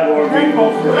for that, Lord, we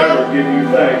will forever give you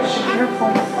thanks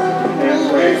and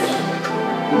praise.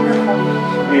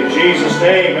 In Jesus'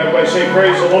 name, everybody say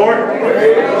praise the Lord.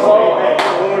 Praise the Lord.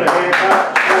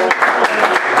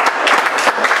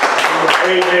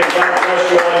 Amen. God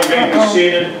bless you all. You may be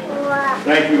seated.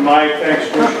 Thank you, Mike. Thanks,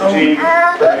 worship team.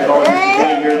 Thank you all for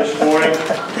being here this morning.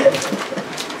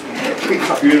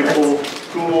 Beautiful,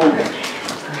 cool,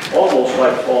 almost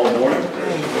like fall morning.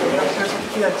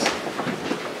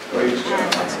 Praise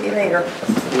God. See you later.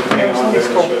 We'll hang on there as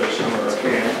good as summer I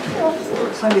can.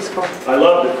 Sunday school. I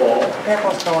love the fall. That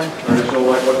one's going. I just don't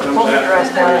like what comes Pull the after. dress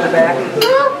down in the back.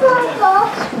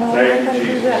 Well, Thank I you, gotta do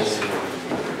Jesus. this.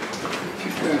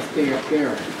 She's going to stay up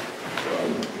there.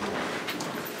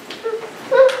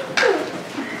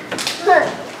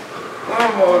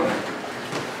 Come on.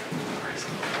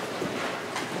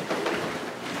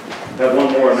 I have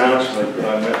one more announcement that I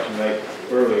meant to make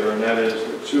earlier, and that is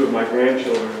that 2 of my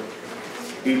grandchildren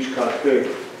each caught a pig.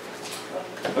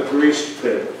 A greased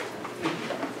pig.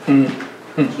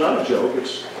 It's not a joke, it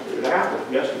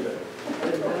happened yesterday.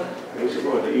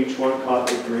 They each one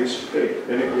caught a greased pig.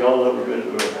 Any of y'all ever been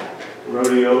to a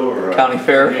rodeo or a County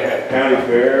fair? County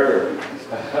fair? Or,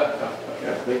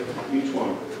 each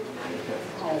one.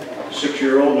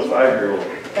 6-year-old and a 5-year-old.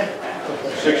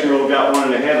 6-year-old got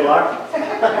one in a headlock.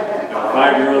 And a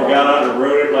 5-year-old got out and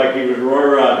rode it like he was Roy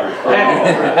Rogers.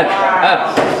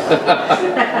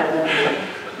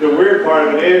 The weird part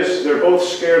of it is they're both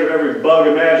scared of every bug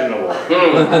imaginable.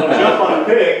 They'll jump on a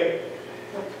pig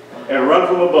and run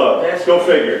from a bug. Go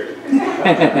figure.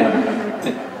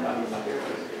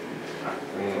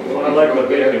 Well, I like my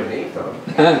bacon.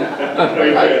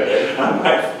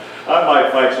 I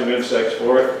might fight some insects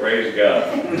for it. Praise God.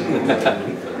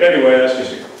 Anyway, that's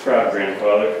just a proud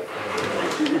grandfather.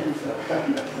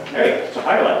 Hey, it's a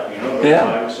highlight, you know. Yeah.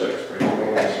 5 and 6. Praise God.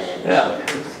 Yeah.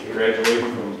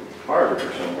 Graduating from Harvard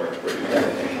or somewhere. Pretty good.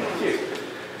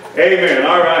 Amen.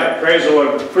 All right. Praise the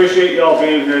Lord. Appreciate y'all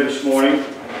being here this morning.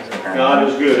 God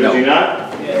is good, is He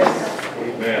not? Yes.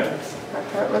 Amen.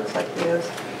 That looks like it is.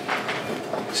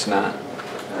 It's not.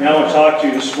 Now I want to talk to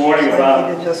you this morning I about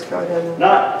need to just go ahead and...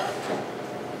 not,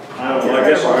 I don't know, I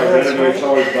guess our identity, it's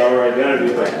always about our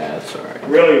identity, but Yeah, that's all right.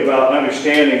 really about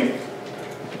understanding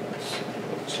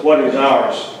what is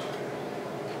ours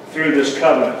through this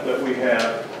covenant that we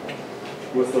have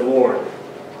with the Lord.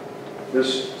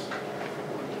 This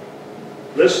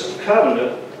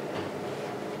covenant,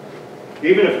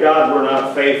 even if God were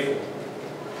not faithful,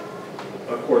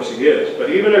 of course He is, but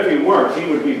even if He weren't, He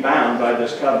would be bound by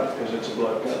this covenant because it's a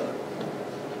blood covenant.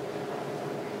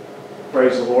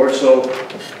 Praise the Lord. So,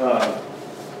 I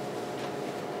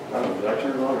don't know, did I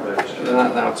turn it on or did I just turn it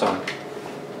on? Now it's on.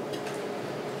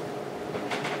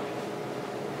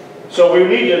 So we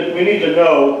need to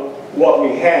know what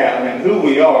we have and who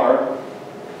we are.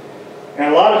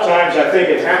 And a lot of times I think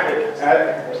it happens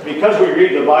because we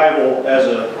read the Bible as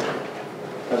a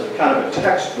kind of a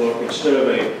textbook instead of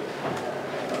a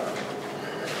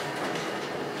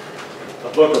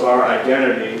book of our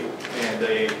identity and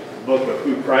a book of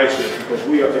who Christ is. Because if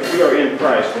we are in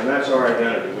Christ, then that's our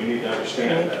identity. We need to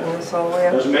understand that.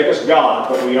 It doesn't make us God,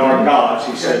 but we are gods.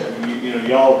 He said, you know,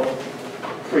 y'all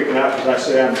freaking out because I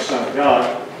say I'm the Son of God,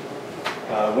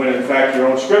 when in fact your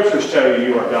own scriptures tell you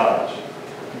you are gods.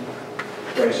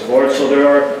 Praise the Lord. So there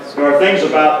are things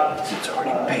about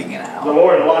the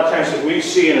Lord a lot of times that we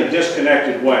see in a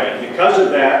disconnected way. And because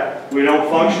of that, we don't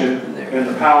function in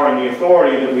the power and the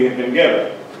authority that we have been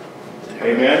given.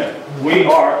 Amen. We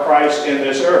are Christ in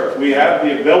this earth. We have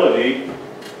the ability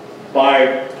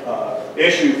by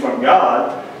issue from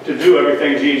God to do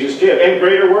everything Jesus did, and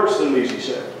greater works than these, He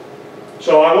said.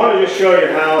 So I want to just show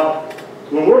you how,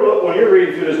 when you're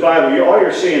reading through this Bible, all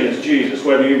you're seeing is Jesus,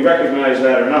 whether you recognize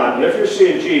that or not. And if you're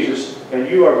seeing Jesus and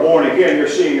you are born again, you're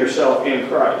seeing yourself in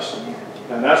Christ.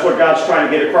 And that's what God's trying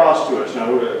to get across to us. Now,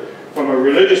 from a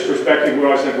religious perspective, we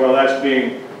always think, well, that's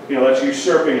being, that's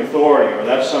usurping authority, or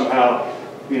that's somehow,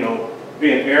 being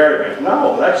arrogant.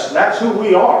 No, that's who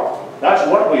we are. That's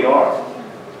what we are.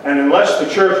 And unless the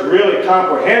church really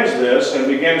comprehends this and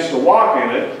begins to walk in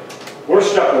it, we're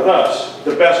stuck with us,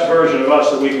 the best version of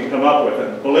us that we can come up with.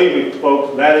 And believe me,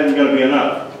 folks, that isn't going to be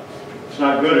enough. It's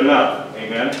not good enough.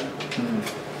 Amen?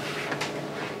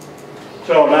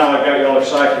 So now I got you all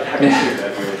excited. I can see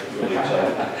that you're really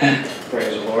excited.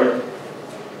 Praise the Lord.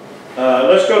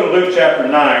 Let's go to Luke chapter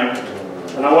 9,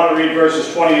 and I want to read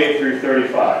verses 28 through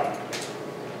 35.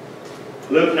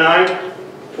 Luke 9,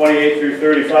 28 through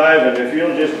 35, and if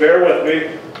you'll just bear with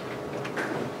me,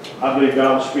 I believe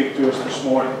God will speak to us this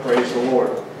morning. Praise the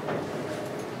Lord.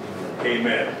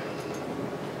 Amen.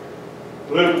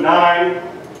 Luke 9,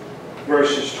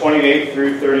 verses 28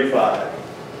 through 35.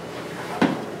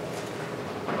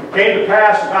 It came to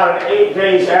pass about 8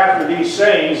 days after these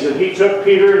sayings that he took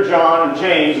Peter and John and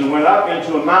James and went up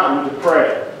into a mountain to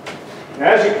pray. And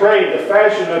as he prayed, the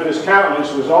fashion of his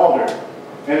countenance was altered,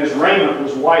 and his raiment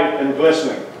was white and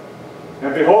glistening.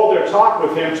 And behold, there talked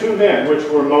with him 2 men, which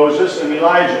were Moses and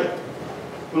Elijah,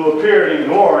 who appeared in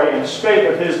glory and spake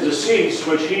of his decease,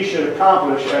 which he should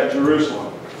accomplish at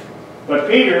Jerusalem. But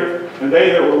Peter and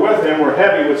they that were with him were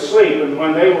heavy with sleep, and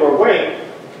when they were awake,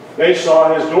 they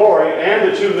saw his glory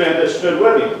and the 2 men that stood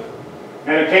with him.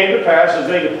 And it came to pass, as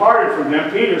they departed from him,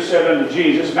 Peter said unto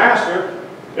Jesus, Master,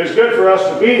 it is good for us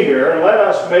to be here, and let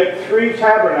us make 3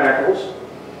 tabernacles,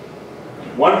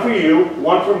 one for you,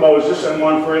 one for Moses, and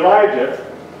one for Elijah,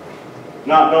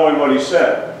 not knowing what he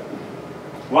said.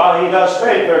 While he thus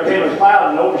spake, there came a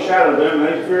cloud and overshadowed them, and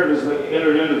they feared as they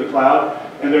entered into the cloud.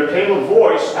 And there came a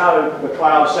voice out of the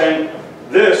cloud saying,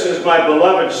 This is my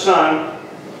beloved Son,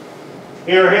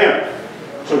 hear him.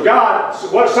 So God,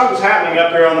 something's happening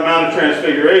up here on the Mount of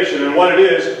Transfiguration, and what it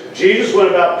is, Jesus went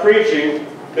about preaching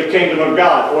the kingdom of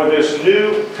God, or this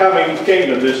new coming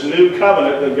kingdom, this new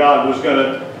covenant that God was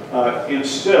going to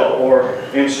instill or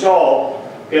install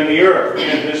in the earth,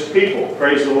 in his people.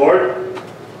 Praise the Lord.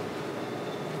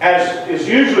 As is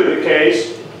usually the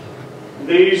case,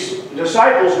 these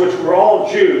disciples, which were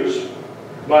all Jews,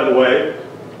 by the way,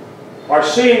 are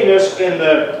seeing this in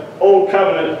the Old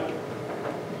Covenant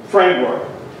framework.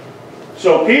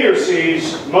 So Peter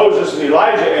sees Moses and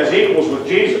Elijah as equals with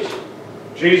Jesus.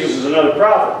 Jesus is another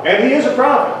prophet. And he is a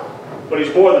prophet, but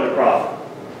he's more than a prophet.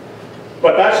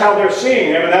 But that's how they're seeing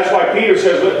him, and that's why Peter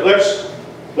says,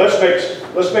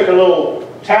 let's make a little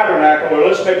tabernacle, or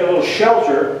let's make a little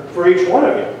shelter for each one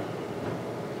of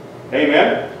you.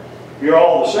 Amen? You're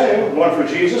all the same. One for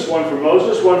Jesus, one for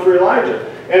Moses, one for Elijah.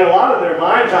 And in a lot of their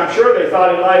minds, I'm sure they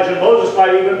thought Elijah and Moses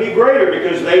might even be greater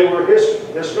because they were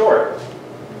historic.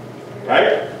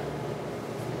 Right?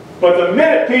 But the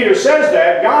minute Peter says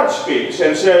that, God speaks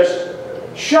and says,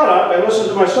 shut up and listen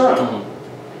to my son.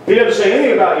 He doesn't say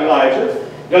anything about Elijah.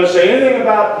 Doesn't say anything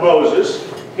about Moses.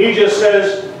 He just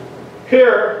says,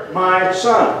 hear my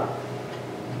son.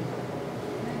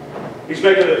 He's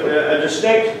making a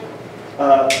distinct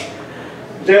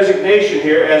designation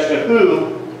here as to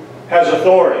who has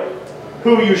authority,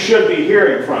 who you should be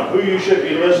hearing from, who you should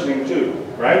be listening to,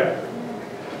 right?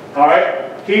 All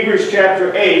right, Hebrews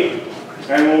chapter 8,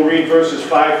 and we'll read verses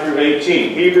 5 through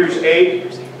 18. Hebrews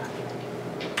 8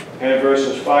 and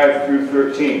verses 5 through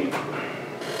 13.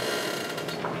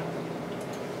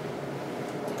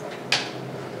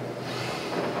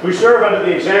 We serve under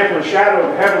the example and shadow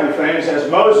of heavenly things, as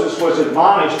Moses was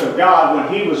admonished of God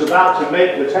when he was about to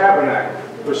make the tabernacle.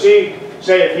 For see,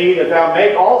 saith he, that thou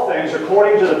make all things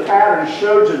according to the pattern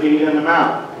showed to thee in the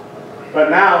mount.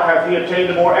 But now hath he obtained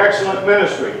a more excellent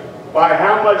ministry, by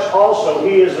how much also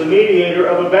he is the mediator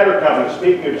of a better covenant,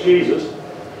 speaking of Jesus,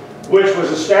 which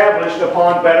was established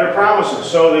upon better promises.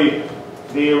 So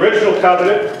the original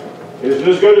covenant isn't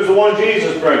as good as the one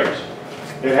Jesus brings.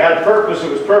 It had a purpose,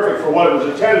 it was perfect for what it was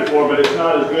intended for, but it's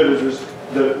not as good as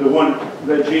the one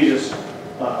that Jesus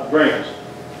brings.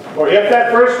 For if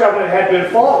that first covenant had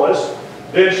been faultless,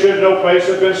 then should no place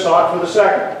have been sought for the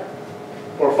second.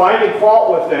 For finding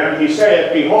fault with them, he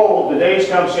saith, Behold, the days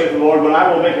come, saith the Lord, when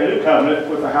I will make a new covenant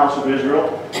with the house of Israel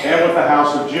and with the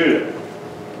house of Judah.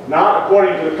 Not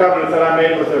according to the covenant that I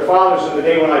made with their fathers in the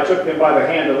day when I took them by the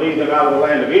hand to lead them out of the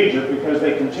land of Egypt, because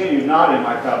they continued not in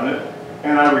my covenant,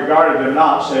 and I regarded them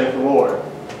not, saith the Lord.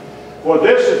 For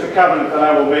this is the covenant that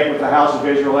I will make with the house of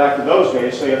Israel after those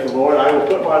days, saith the Lord. I will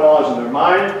put my laws in their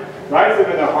mind, write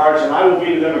them in their hearts, and I will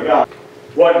be to them a God.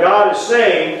 What God is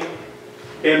saying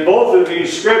in both of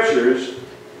these scriptures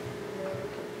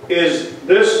is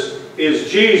this is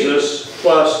Jesus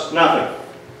plus nothing.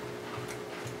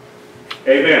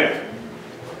 Amen.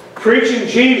 Preaching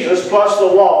Jesus plus the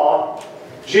law,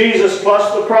 Jesus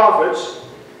plus the prophets,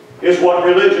 is what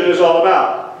religion is all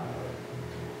about.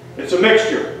 It's a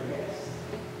mixture.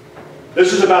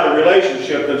 This is about a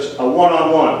relationship that's a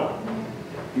one-on-one.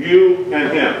 You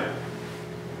and him.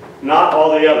 not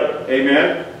all the other.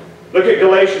 Amen? Look at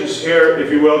Galatians here,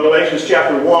 if you will. Galatians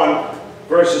chapter 1,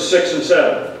 verses 6 and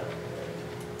 7.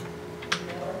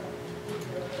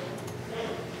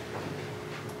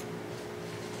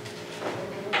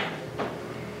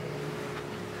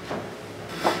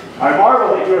 I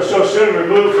marvel that you are so soon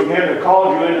removed from him that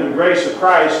called you into the grace of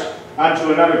Christ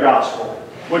unto another gospel,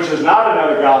 which is not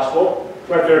another gospel,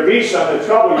 but there be some that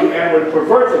trouble you and would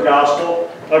pervert the gospel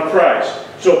of Christ.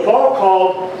 So Paul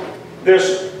called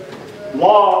this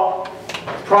law,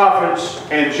 prophets,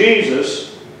 and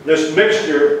Jesus, this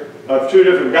mixture of two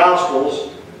different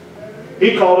gospels,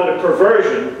 he called it a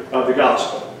perversion of the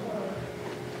gospel.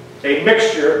 A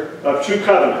mixture of two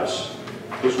covenants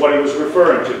is what he was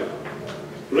referring to.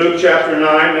 Luke chapter 9,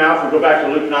 now if we go back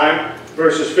to Luke 9,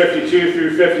 verses 52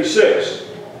 through 56.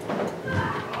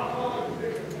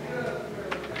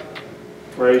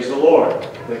 Praise the Lord. I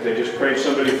think they just prayed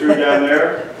somebody through down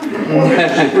there. Or they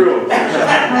just threw them.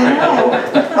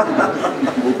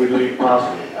 Will believe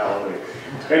possibly. Hallelujah.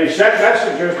 And he sent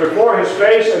messengers before his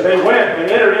face, and they went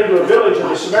and entered into a village of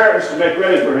the Samaritans to make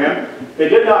ready for him. They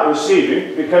did not receive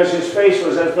him, because his face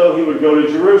was as though he would go to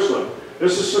Jerusalem.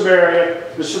 This is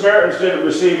Samaria. The Samaritans didn't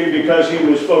receive him because he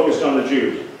was focused on the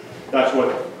Jews. That's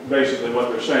basically what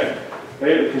they're saying.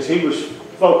 Because he was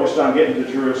focused on getting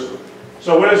to Jerusalem.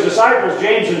 So when his disciples,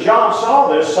 James and John, saw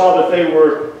that they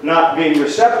were not being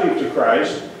receptive to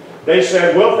Christ, they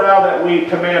said, "Wilt thou that we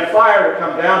command fire to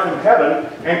come down from heaven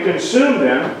and consume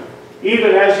them,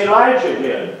 even as Elijah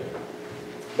did?"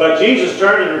 But Jesus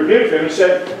turned and rebuked them and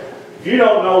said, "You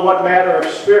don't know what manner of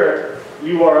spirit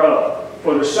you are of.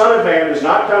 For the Son of Man has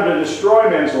not come to destroy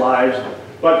men's lives,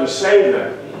 but to save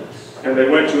them." And they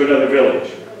went to another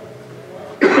village.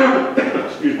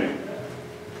 Excuse me.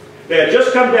 They had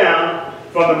just come down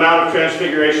from the Mount of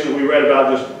Transfiguration that we read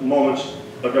about just moments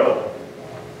ago.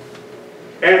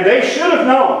 And they should have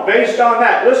known, based on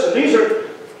that. Listen,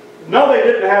 no, they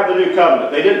didn't have the New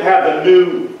Covenant. They didn't have the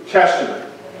New Testament.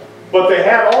 But they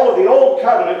had all of the Old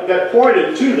Covenant that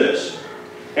pointed to this.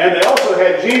 And they also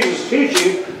had Jesus'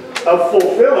 teaching of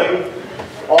fulfilling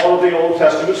all of the Old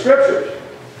Testament Scriptures.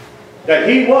 That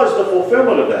he was the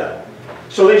fulfillment of that.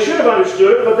 So they should have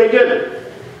understood it, but they didn't.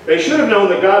 They should have known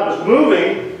that God was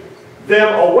moving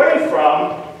them away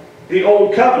from the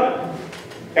Old Covenant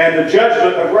and the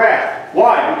judgment of wrath.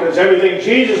 Why? Because everything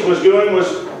Jesus was doing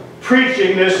was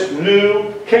preaching this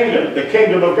new kingdom, the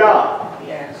kingdom of God.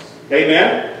 Yes.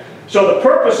 Amen? So the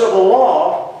purpose of the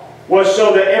law was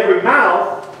so that every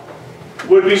mouth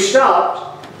would be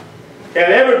stopped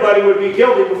and everybody would be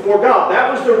guilty before God.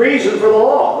 That was the reason for the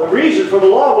law. The reason for the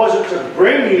law wasn't to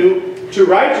bring you to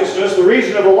righteousness. The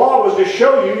reason of the law was to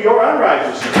show you your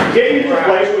unrighteousness. Get you to the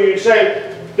place where you'd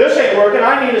say, "This ain't working,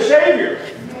 I need a Savior.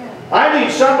 I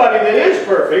need somebody that is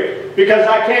perfect because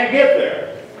I can't get there."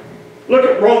 Look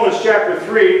at Romans chapter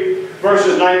 3,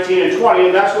 verses 19 and 20,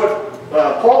 and that's what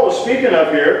Paul was speaking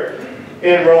of here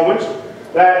in Romans,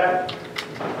 that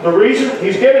the reason,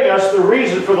 he's giving us the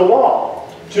reason for the law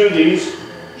to these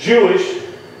Jewish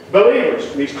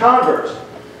believers, these converts.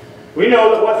 We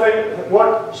know that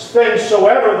what things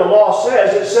soever the law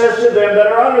says, it says to them that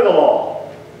are under the law.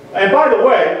 And by the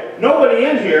way, nobody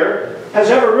in here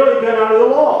has ever really been under the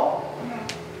law.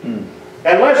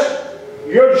 Unless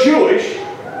you're Jewish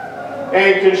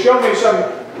and can show me some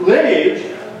lineage,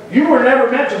 you were never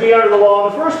meant to be under the law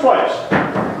in the first place.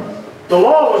 The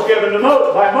law was given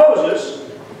by Moses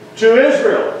to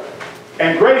Israel.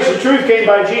 And grace and truth came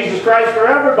by Jesus Christ for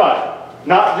everybody,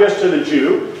 not just to the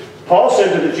Jew. Paul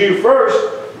said to the Jew first,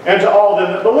 and to all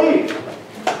them that believe.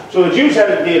 So the Jews had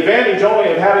the advantage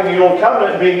only of having the Old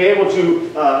Covenant and being able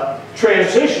to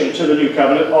transition to the New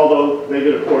Covenant, although they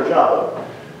did a poor job of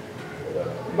it.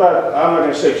 But I'm not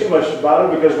going to say too much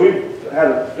about it because we've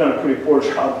done a pretty poor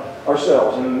job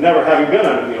ourselves and never having been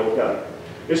under the Old Covenant.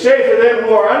 It says for them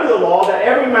who are under the law that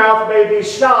every mouth may be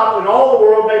stopped and all the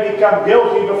world may become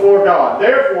guilty before God.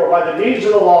 Therefore, by the deeds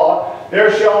of the law, there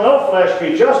shall no flesh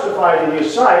be justified in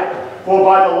his sight, for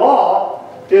by the law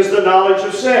is the knowledge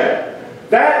of sin.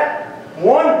 That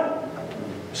one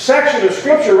section of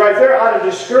Scripture right there ought to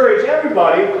discourage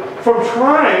everybody from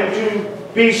trying to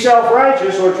be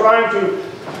self-righteous or trying to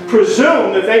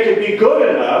presume that they can be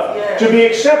good enough to be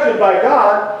accepted by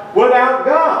God without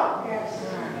God.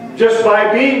 Just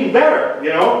by being better, you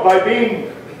know, by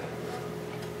being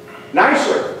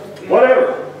nicer,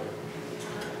 whatever.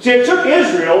 See, it took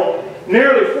Israel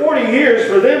nearly 40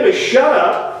 years for them to shut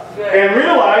up and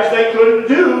realize they couldn't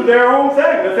do their own thing,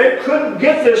 that they couldn't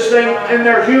get this thing in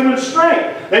their human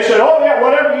strength. They said, "Oh yeah,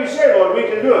 whatever you say, Lord, we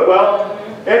can do it." Well,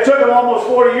 it took them almost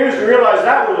 40 years to realize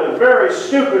that was a very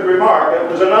stupid remark.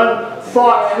 It was an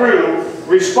thought through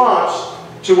response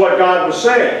to what God was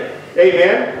saying.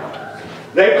 Amen?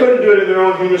 They couldn't do it in their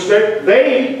own human strength.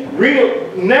 They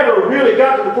never really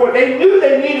got to the point. They knew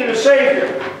they needed a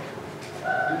Savior.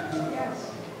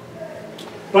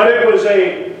 But it was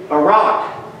a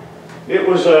rock. It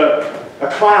was a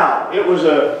cloud. It was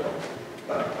a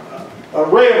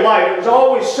ray of light. It was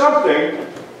always something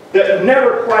that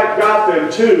never quite got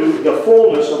them to the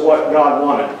fullness of what God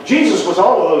wanted. Jesus was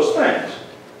all of those things.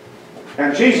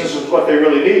 And Jesus was what they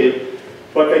really needed.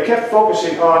 But they kept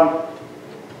focusing on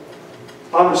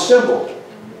the symbol,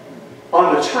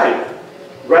 on the type,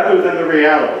 rather than the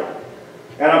reality.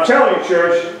 And I'm telling you,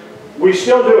 church, we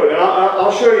still do it. And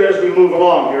I'll show you as we move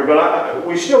along here, but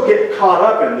we still get caught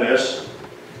up in this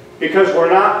because we're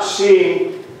not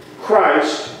seeing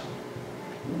Christ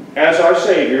as our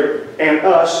Savior and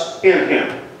us in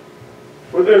Him.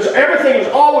 Everything is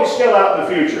always still out in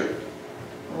the future.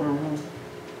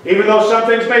 Even though some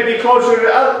things may be closer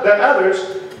than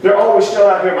others, they're always still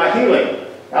out here. My healing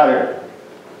out here.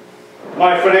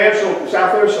 My financial is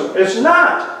out there. So it's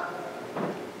not.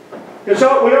 And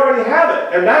so we already have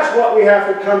it. And that's what we have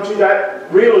to come to,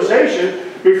 that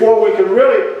realization before we can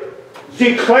really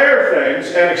declare things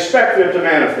and expect them to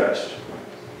manifest.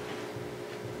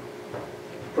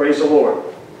 Praise the Lord.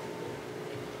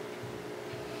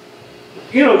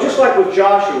 You know, just like with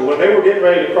Joshua, when they were getting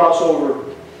ready to cross over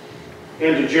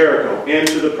into Jericho,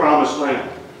 into the promised land,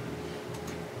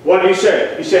 what did he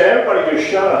say? He said, everybody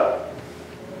just shut up.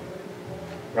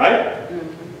 Right?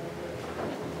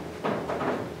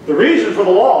 The reason for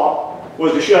the law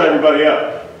was to shut everybody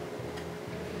up.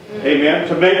 Amen?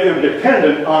 To make them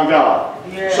dependent on God.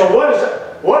 Yeah. So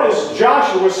what does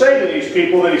Joshua say to these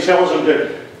people that he tells them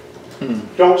to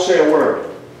don't say a word?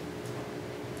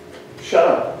 Shut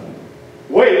up.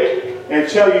 Wait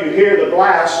until you hear the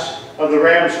blast of the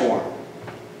ram's horn.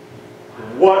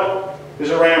 What is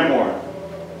a ram horn?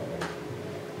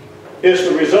 It's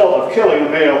the result of killing a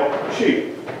male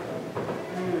sheep.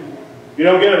 You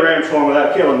don't get a ram's horn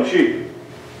without killing the sheep.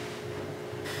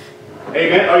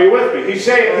 Amen? Are you with me? He's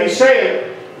saying,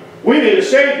 we need a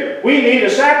Savior. We need a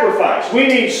sacrifice. We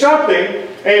need something,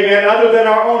 amen, other than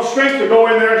our own strength to go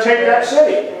in there and take that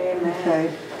city. Okay.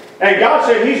 And God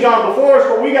said He's gone before us,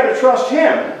 but we got to trust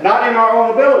Him, not in our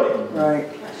own ability. Right.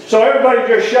 So everybody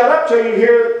just shut up till you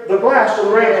hear the blast of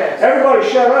the ram. Yes. Everybody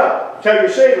shut up till your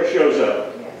Savior shows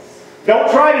up. Yes. Don't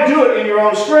try to do it in your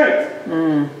own strength.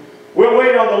 We'll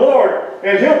wait on the Lord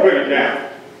and He'll bring it down.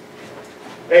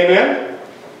 Amen?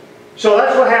 So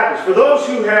that's what happens. For those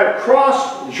who have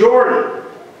crossed Jordan,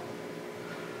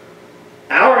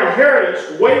 our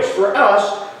inheritance waits for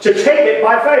us to take it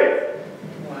by faith.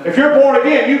 If you're born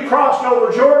again, you crossed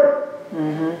over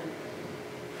Jordan.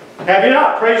 Have you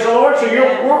not? Praise the Lord. So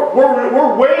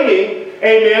we're waiting,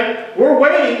 amen, we're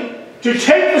waiting to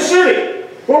take the city.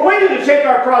 We're waiting to take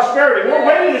our prosperity. We're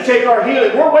waiting to take our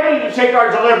healing. We're waiting to take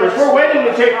our deliverance. We're waiting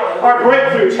to take our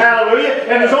breakthroughs. Hallelujah.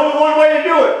 And there's only one way to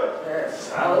do it. Yes.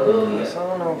 Hallelujah.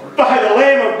 By the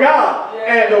Lamb of God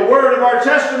and the word of our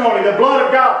testimony, the blood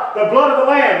of God, the blood of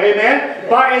the Lamb. Amen.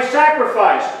 By a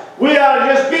sacrifice. We ought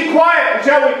to just be quiet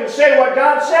until we can say what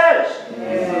God says.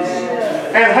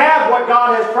 And have what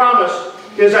God has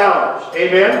promised is ours.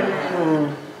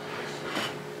 Amen.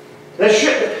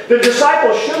 The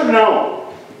disciples should have known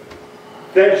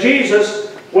that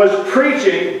Jesus was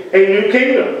preaching a new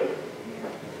kingdom,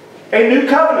 a new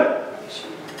covenant.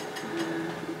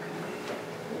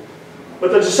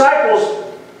 But the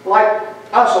disciples, like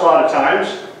us a lot of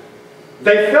times,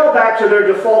 they fell back to their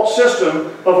default system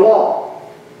of law.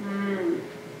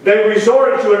 They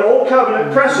resorted to an old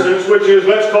covenant precedence, which is,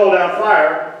 let's call down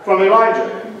fire from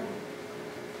Elijah.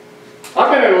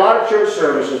 I've been in a lot of church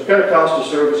services, Pentecostal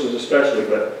services especially,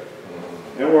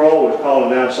 and we're always calling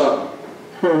down something.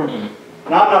 Now,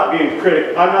 I'm not being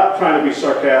critical. I'm not trying to be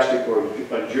sarcastic or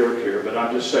a jerk here, but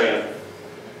I'm just saying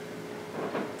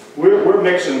we're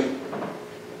mixing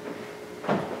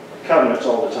covenants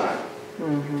all the time.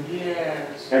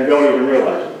 Yes. And don't even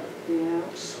realize it.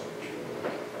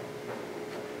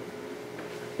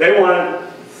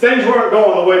 Things weren't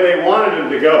going the way they wanted them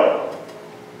to go.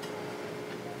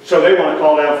 So they want to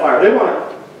call down fire. They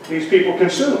want these people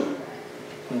consumed.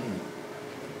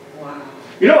 Wow.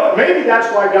 You know, maybe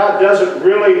that's why God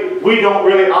we don't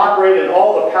really operate in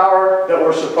all the power that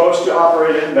we're supposed to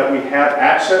operate in, that we have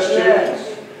access to.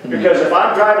 Yes. Because if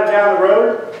I'm driving down the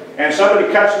road and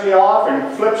somebody cuts me off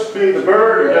and flips me the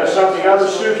bird or does something other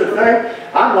stupid thing,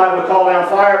 I'm liable to call down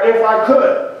fire if I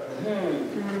could.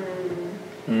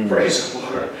 Praise the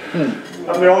Lord.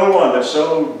 I'm the only one that's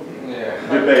so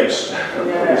debased.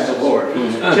 Praise the Lord.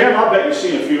 Tim, I bet you've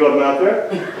seen a few of them out there.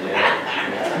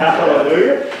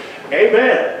 Hallelujah.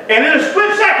 Amen. And in a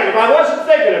split second, if I wasn't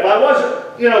thinking, if I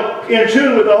wasn't, you know, in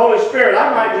tune with the Holy Spirit,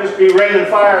 I might just be raining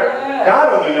fire.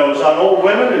 God only knows on old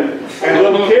women and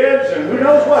little kids and who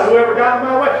knows what, whoever got in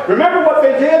my way. Remember what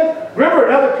they did? Remember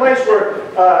another place where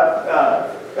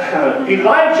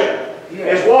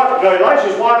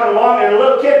Elijah's walking along and a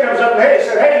little kid comes up and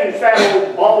said, hey, you fat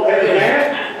old bald-headed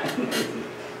man.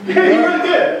 Yeah, he really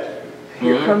did.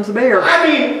 Here comes the bear. I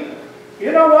mean,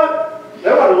 you know what?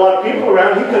 There weren't a lot of people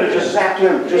around. He could have just zapped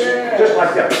him just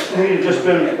like that. He'd have just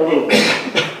been a little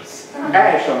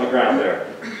ash on the ground there.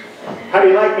 How do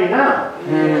you like me now?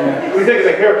 What do you think of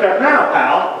the haircut now,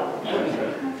 pal?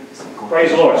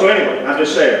 Praise the Lord. So anyway, I'm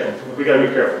just saying, we got to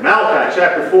be careful. Malachi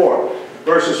chapter 4,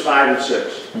 verses 5 and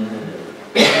 6.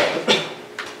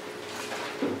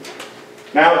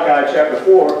 Malachi chapter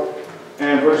 4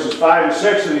 and verses 5 and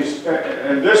 6,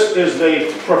 and this is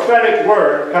the prophetic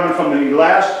word coming from the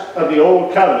last of the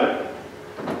Old Covenant,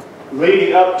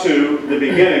 leading up to the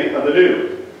beginning of the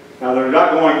New. Now they're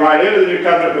not going right into the New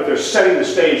Covenant, but they're setting the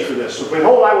stage for this. So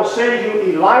behold, I will send you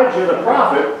Elijah the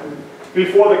prophet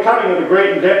before the coming of the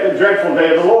great and dreadful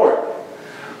day of the Lord.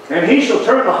 And he shall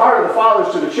turn the heart of the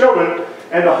fathers to the children,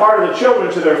 and the heart of the children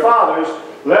to their fathers,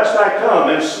 lest I come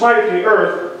and smite the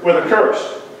earth with a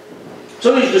curse.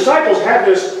 So these disciples had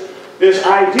this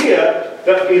idea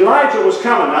that Elijah was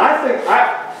coming. Now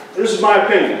this is my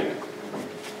opinion.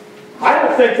 I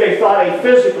don't think they thought a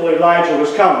physical Elijah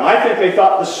was coming. I think they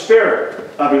thought the spirit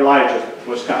of Elijah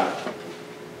was coming.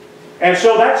 And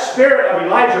so that spirit of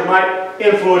Elijah might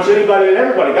influence anybody and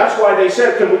everybody. That's why they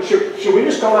said, should we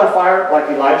just come out of fire like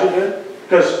Elijah did?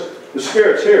 Because the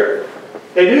spirit's here.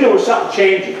 They knew there was something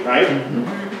changing, right?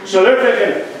 So they're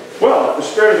thinking, well, if the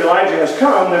spirit of Elijah has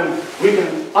come, then we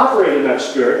can operate in that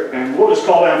spirit, and we'll just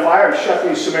call down fire and shut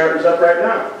these Samaritans up right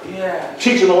now. Yeah.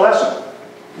 Teach them a lesson.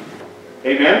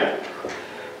 Amen?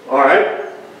 All right.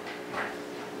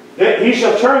 He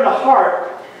shall turn the heart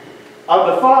of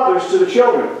the fathers to the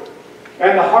children,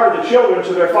 and the heart of the children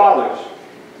to their fathers,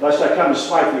 lest I come to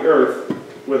smite the earth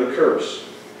with a curse.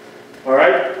 All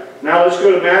right? Now let's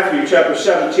go to Matthew chapter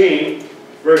 17,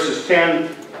 verses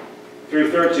 10 through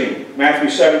 13. Matthew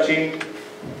 17,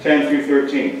 10 through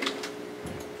 13.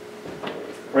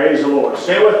 Praise the Lord.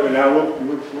 Stay with me now.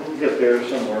 We'll get there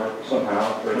somewhere,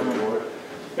 somehow. Praise the Lord.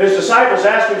 His disciples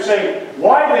asked him, saying,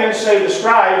 why then say the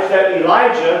scribes that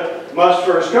Elijah must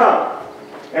first come?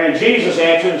 And Jesus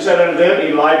answered and said unto them,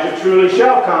 Elijah truly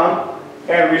shall come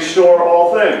and restore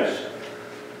all things.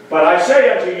 But I say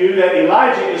unto you that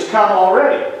Elijah is come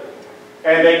already,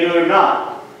 and they knew him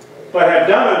not, but have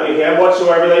done unto him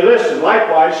whatsoever they listed.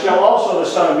 Likewise shall also the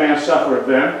Son of Man suffer of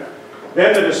them.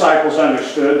 Then the disciples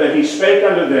understood that he spake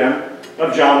unto them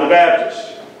of John the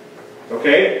Baptist.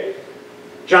 Okay?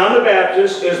 John the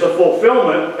Baptist is the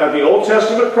fulfillment of the Old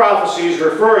Testament prophecies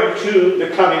referring to the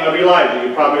coming of Elijah.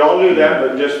 You probably all knew that,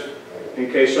 but just in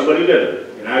case somebody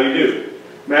didn't, now you do.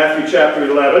 Matthew chapter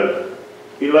 11,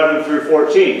 11 through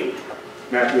 14.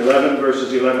 Matthew 11,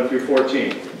 verses 11 through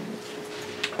 14.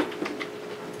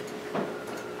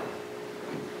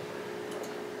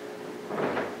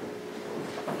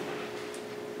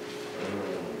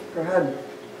 Go ahead.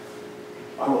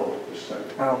 Oh, just a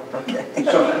second. Oh, okay.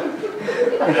 So,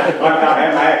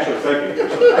 I'm actually thinking.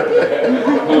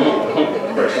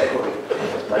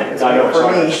 I know it's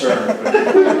not an experiment.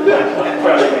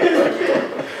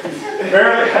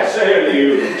 Verily I say unto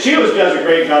you, Sheila does a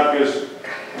great job because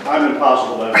I'm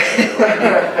impossible to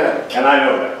understand. And I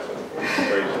know that. So,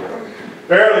 praise the Lord.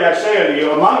 Verily I say unto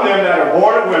you, among them that are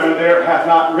born of women there hath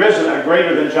not risen a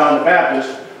greater than John the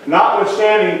Baptist,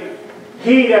 notwithstanding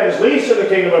he that is least in the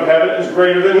kingdom of heaven is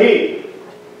greater than he.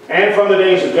 And from the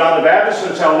days of John the Baptist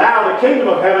until now, the kingdom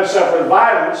of heaven suffereth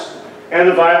violence, and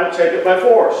the violent take it by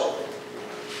force.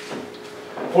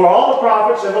 For all the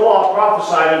prophets and the law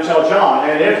prophesied until John,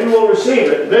 and if you will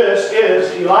receive it, this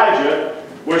is Elijah,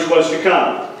 which was to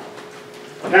come.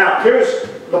 Now, here's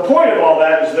the point of all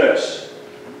that is this.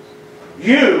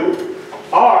 You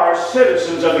are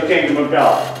citizens of the kingdom of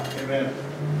God. Amen.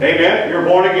 Amen. You're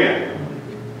born again.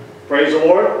 Praise the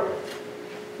Lord.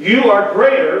 You are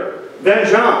greater than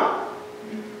John.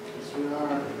 Yes, we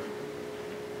are.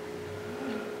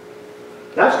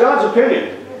 That's God's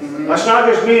opinion. That's not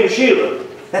just me and Sheila.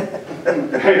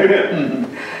 Amen.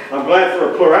 I'm glad for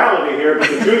a plurality here, but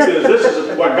the truth is this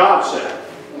is what God said.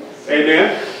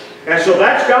 Amen. And so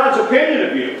that's God's opinion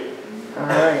of you. All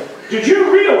right. Did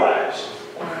you realize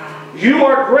you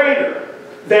are greater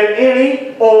than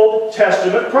any Old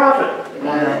Testament prophet?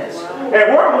 Nice.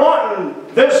 And we're wanting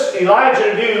this Elijah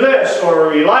to do this,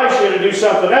 or Elisha to do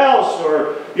something else,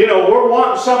 or, you know, we're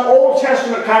wanting some Old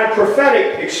Testament kind of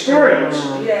prophetic experience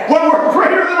when we're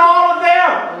greater than all of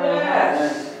them.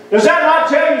 Yes. Does that not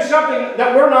tell you something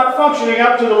that we're not functioning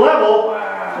up to the level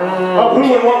of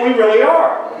who and what we really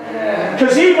are?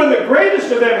 Because even the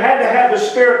greatest of them had to have the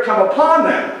Spirit come upon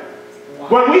them.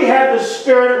 When we have the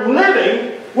Spirit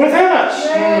living within us,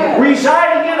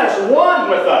 residing in us, one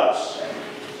with us.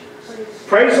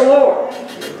 Praise the Lord.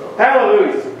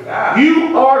 Hallelujah.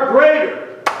 You are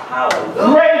greater.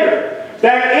 Greater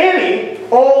than any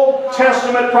Old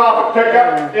Testament prophet. Pick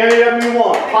up any of them you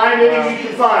want. Find any you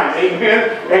can find. Amen.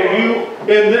 And you,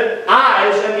 in the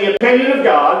eyes and the opinion of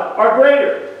God, are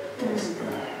greater.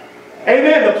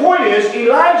 Amen. The point is,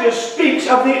 Elijah speaks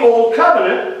of the Old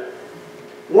Covenant,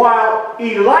 while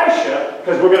Elisha,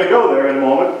 because we're going to go there in a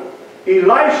moment,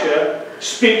 Elisha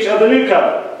speaks of the New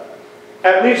Covenant.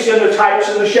 At least in the types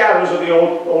and the shadows of the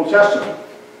Old Testament.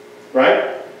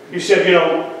 Right? He said, you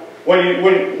know,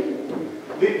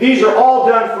 these are all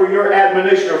done for your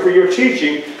admonition or for your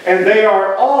teaching, and they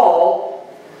are all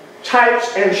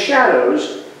types and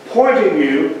shadows pointing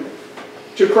you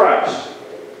to Christ,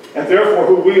 and therefore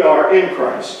who we are in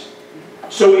Christ.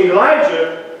 So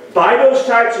Elijah, by those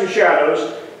types and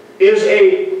shadows, is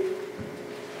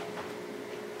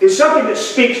something that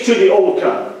speaks to the Old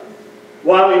Covenant,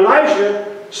 while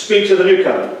Elisha speaks of the New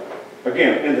Covenant,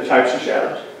 again, in the types and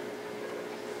shadows.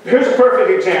 Here's a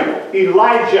perfect example.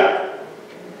 Elijah.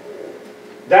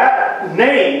 That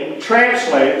name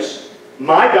translates,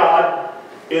 my God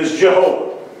is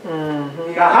Jehovah.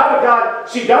 Now, how did God...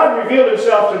 See, God revealed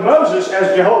himself to Moses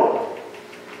as Jehovah.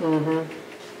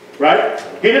 Right?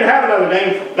 He didn't have another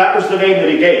name. That was the name that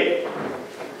he gave.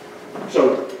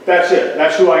 So, that's it.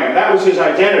 That's who I am. That was his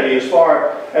identity as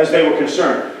far as they were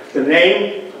concerned. The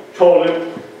name told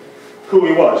him who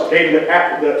he was. Gave him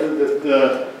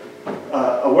the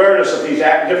awareness of these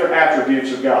different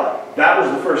attributes of God. That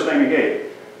was the first thing he gave.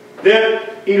 Then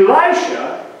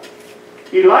Elisha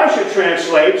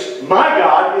translates, my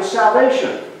God is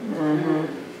salvation.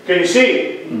 Can you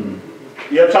see?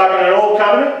 You're talking an Old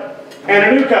Covenant and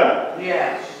a New Covenant.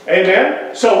 Yes.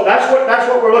 Amen? So that's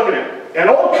what we're looking at. An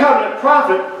Old Covenant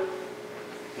prophet,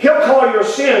 he'll call your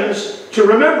sins to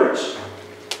remembrance.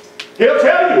 He'll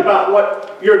tell you about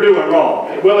what you're doing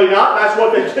wrong. Will he not? That's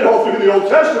what they did all through the Old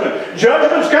Testament.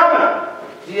 Judgment's coming.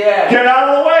 Yeah. Get out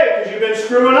of the way, because you've been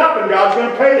screwing up and God's going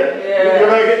to pay it.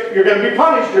 Yeah. You're going to be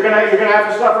punished. You're going to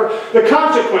have to suffer the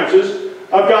consequences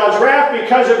of God's wrath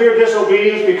because of your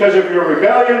disobedience, because of your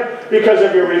rebellion, because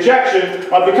of your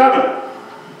rejection of the covenant.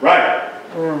 Right?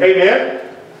 Amen?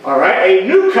 All right. A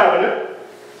new covenant.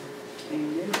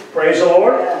 Praise the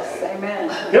Lord. Yes,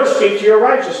 amen. He'll speak to your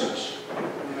righteousness.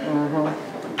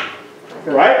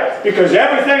 Right? Because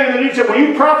everything in the New Testament, when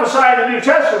you prophesy in the New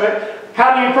Testament,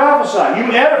 how do you prophesy?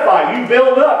 You edify, you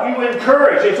build up, you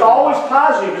encourage. It's always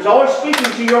positive. It's always speaking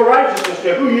to your righteousness,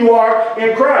 to who you are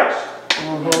in Christ.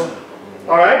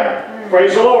 All right?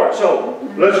 Praise the Lord. So,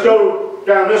 let's go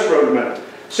down this road a minute.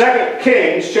 2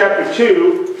 Kings chapter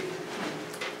 2,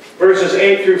 verses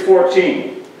 8 through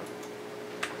 14.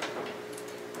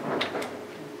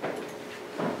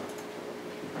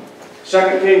 2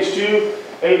 Kings 2,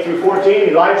 8 through 14.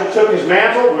 Elijah took his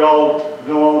mantle. We all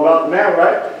know all about the mantle,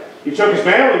 right? He took his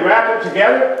mantle, he wrapped it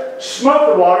together,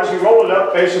 smote the waters, he rolled it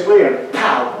up basically, and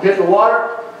pow, hit the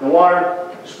water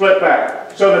split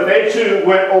back. So that they too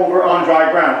went over on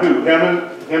dry ground. Who? Him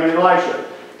and Elisha.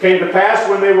 Came to pass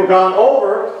when they were gone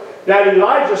over, that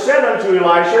Elijah said unto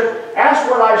Elisha, ask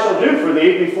what I shall do for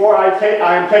thee before I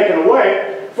am taken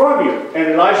away from you.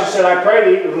 And Elisha said, I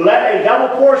pray thee, let a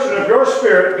double portion of your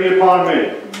spirit be upon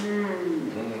me.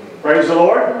 Praise the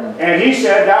Lord. And he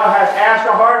said, thou hast asked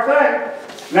a hard thing.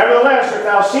 Nevertheless, if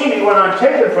thou see me when I'm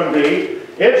taken from thee,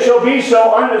 it shall be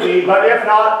so unto thee, but if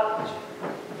not,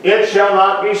 it shall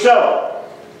not be so.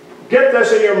 Get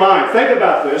this in your mind. Think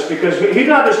about this, because he's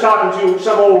not just talking to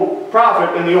some old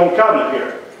prophet in the Old Covenant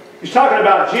here. He's talking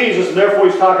about Jesus, and therefore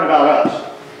he's talking about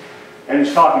us. And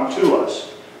he's talking to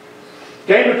us.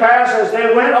 Came to pass as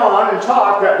they went on and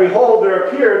talked, that behold, there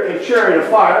appeared a chariot of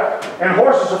fire, and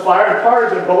horses of fire, and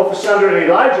parted them both asunder, and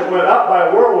Elijah went up by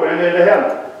a whirlwind into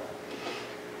heaven.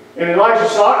 And Elijah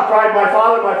saw it and cried, my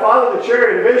father, the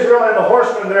chariot of Israel and the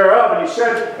horsemen thereof. And he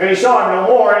said, and he saw him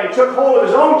no more. And he took hold of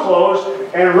his own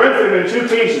clothes and rent them in two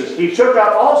pieces. He took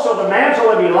up also the mantle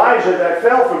of Elijah that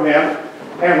fell from him,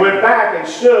 and went back and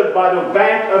stood by the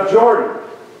bank of Jordan.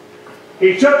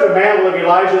 He took the mantle of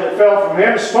Elijah that fell from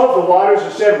him, smote the waters,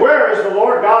 and said, where is the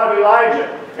Lord God of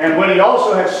Elijah? And when he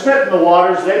also had smitten the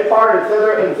waters, they parted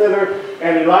thither and thither,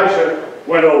 and Elisha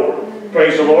went over.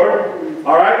 Praise the Lord.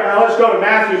 All right, now let's go to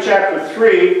Matthew chapter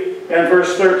 3 and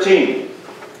verse 13.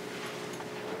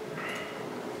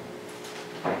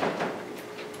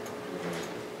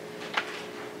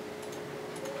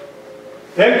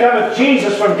 Then cometh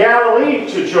Jesus from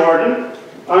Galilee to Jordan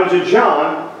unto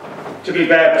John to be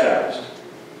baptized.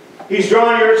 He's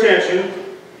drawing your attention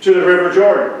to the river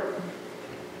Jordan.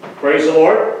 Praise the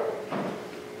Lord.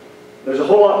 There's a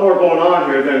whole lot more going on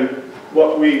here than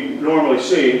what we normally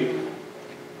see.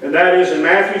 And that is in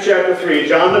Matthew chapter 3,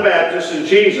 John the Baptist and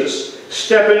Jesus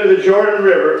step into the Jordan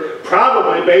River,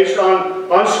 probably based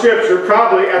on Scripture,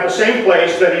 probably at the same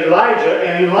place that Elijah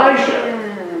and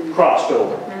Elisha crossed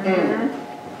over.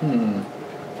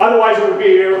 Otherwise it would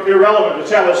be irrelevant to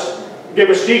tell us,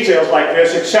 give us details like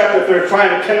this, except that they're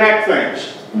trying to connect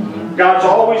things. God's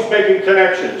always making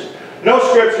connections. No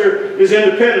Scripture is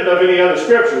independent of any other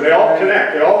Scripture. They all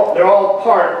connect. They're all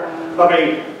part of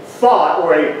a thought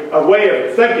or a way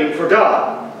of thinking for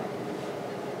God.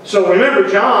 So remember,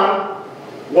 John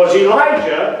was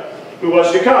Elijah who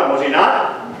was to come, was he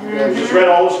not? You just read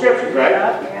all the Scriptures, right?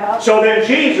 Yeah. So then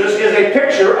Jesus is a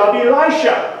picture of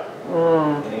Elisha.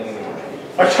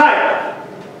 A type.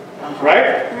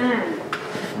 Right?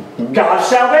 God's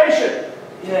salvation.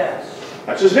 Yes.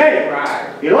 That's his name.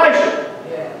 Right. Elisha.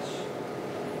 Yes.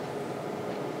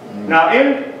 Now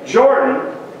in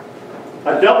Jordan,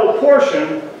 a double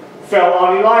portion fell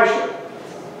on Elisha.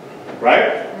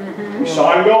 Right? He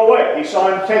saw him go away. He saw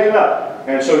him taken up.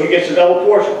 And so he gets a double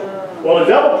portion. Well, the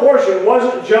double portion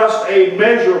wasn't just a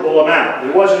measurable amount.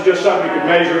 It wasn't just something you could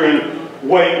measure in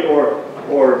weight or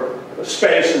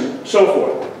space and so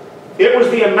forth. It was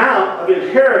the amount of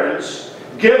inheritance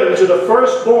given to the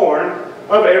firstborn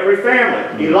of every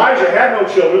family. Elijah had no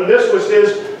children. This was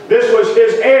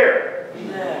his heir.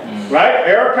 Right?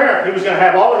 Heir apparent. He was going to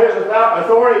have all of his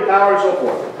authority, power, and so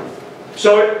forth.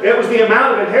 So it was the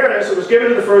amount of inheritance that was given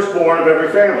to the firstborn of every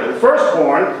family. The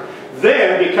firstborn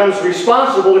then becomes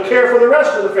responsible to care for the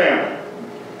rest of the family.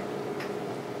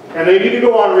 And then you can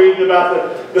go on reading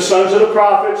about the sons of the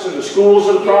prophets and the schools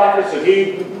of the prophets that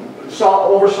he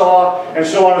oversaw, and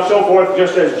so on and so forth,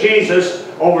 just as Jesus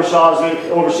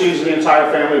oversees the entire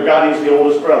family of God. He's the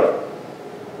oldest brother.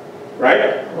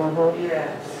 Right?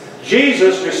 Yes.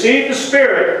 Jesus received the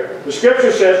Spirit, the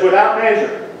Scripture says, without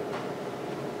measure.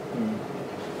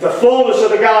 The fullness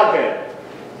of the Godhead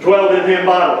dwelled in him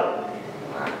bodily.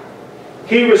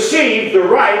 He received the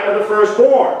right of the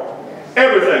firstborn.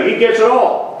 Everything. He gets it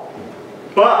all.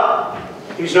 But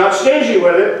he's not stingy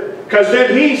with it, because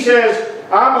then he says,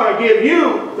 I'm going to give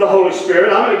you the Holy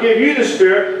Spirit. I'm going to give you the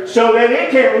Spirit so that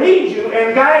it can lead you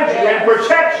and guide you and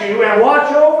protect you and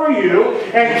watch over you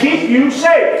and keep you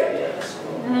safe.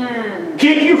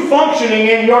 Keep you functioning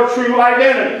in your true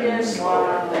identity. Yes,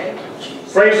 Lord. Thank you,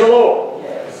 Jesus. Praise the Lord.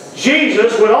 Yes.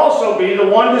 Jesus would also be the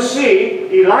one to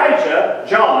see Elijah,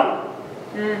 John,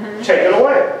 taken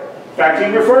away. In fact,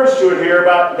 he refers to it here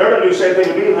about they're going to do the same thing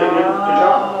to me than to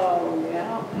John. Oh,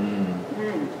 yeah.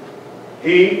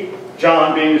 He,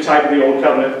 John, being the type of the Old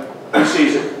Covenant, he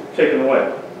sees it taken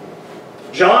away.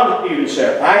 John even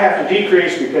said, I have to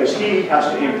decrease because he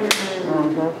has to increase.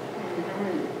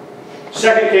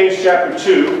 2 Kings chapter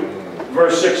 2,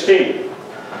 verse 16.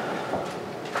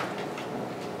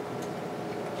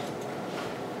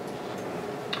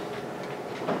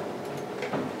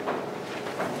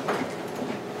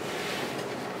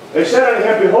 They said unto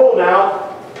him, Behold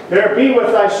now, there be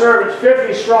with thy servants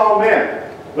 50 strong men.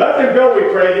 Let them go,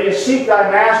 we pray thee, and seek thy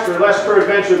master, lest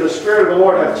peradventure the Spirit of the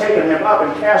Lord have taken him up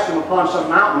and cast him upon some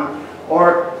mountain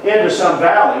or into some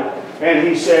valley. And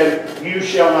he said, You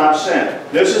shall not send.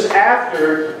 This is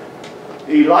after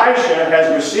Elisha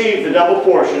has received the double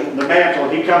portion, the mantle.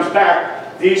 He comes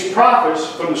back. These prophets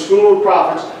from the school of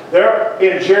prophets, they're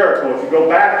in Jericho. If you go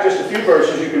back just a few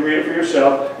verses, you can read it for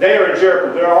yourself. They are in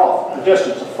Jericho. They're off a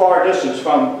distance, a far distance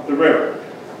from the river.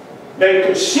 They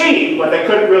could see, but they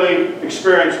couldn't really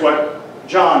experience what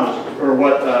John was, or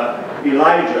what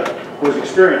Elijah was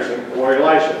experiencing, or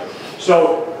Elisha.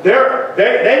 So they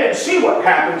didn't see what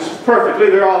happens perfectly.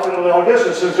 They're off in a long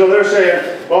distance, and so they're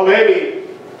saying, well, maybe,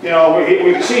 you know,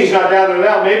 we can see he's not down there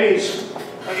now. Maybe he's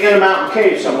in a mountain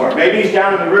cave somewhere. Maybe he's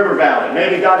down in the river valley.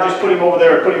 Maybe God just put him over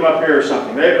there or put him up here or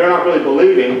something. They're not really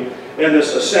believing in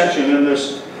this ascension, in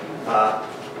this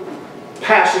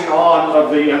passing on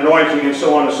of the anointing and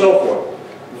so on and so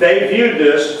forth. They viewed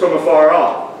this from afar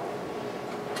off.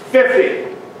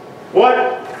 50. What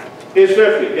is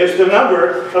 50? It's the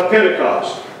number of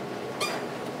Pentecost.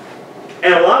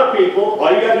 And a lot of people,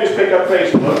 all you got to do is pick up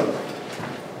Facebook,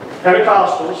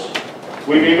 Pentecostals,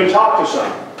 we've even talked to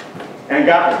some and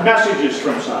got messages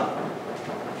from some.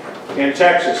 in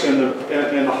Texas in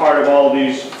the heart of all of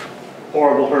these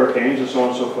horrible hurricanes and so on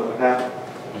and so forth that happened.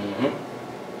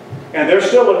 And they're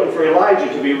still looking for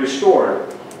Elijah to be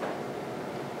restored.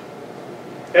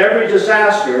 Every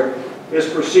disaster is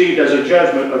perceived as a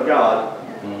judgment of God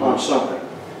on something.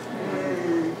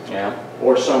 Yeah.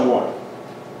 Or someone.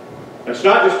 It's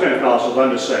not just Pentecostals,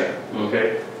 I'm just saying.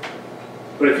 Okay?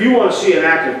 But if you want to see an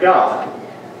act of God,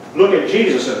 look at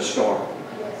Jesus in a storm.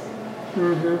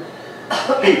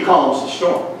 He calms the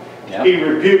storm. Yep. He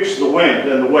rebukes the wind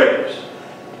and the waves.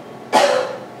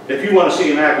 If you want to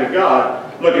see an act of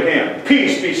God, look at him.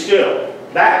 Peace, be still.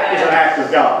 That is an act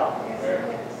of God.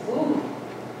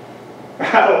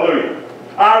 Hallelujah.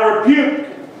 I rebuke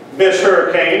this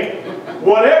hurricane,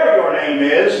 whatever your name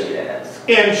is,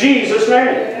 in Jesus'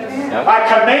 name. Yep. I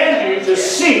command you to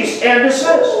cease and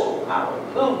desist.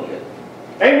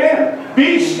 Amen.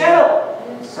 Be still.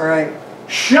 All right.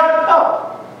 Shut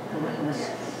up.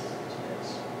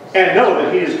 And know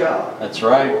that He is God. That's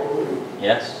right.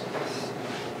 Yes.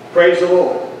 Praise the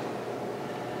Lord.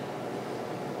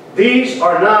 These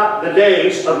are not the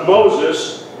days of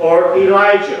Moses or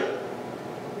Elijah.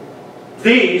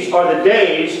 These are the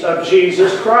days of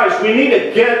Jesus Christ. We need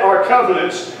to get our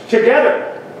covenants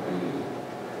together.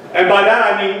 And by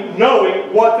that I mean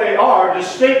knowing what they are,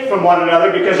 distinct from one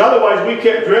another, because otherwise we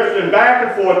keep drifting back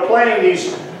and forth playing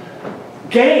these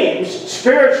games,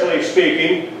 spiritually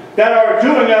speaking, that are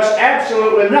doing us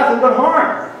absolutely nothing but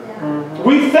harm.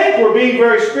 We think we're being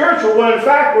very spiritual when in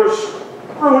fact we're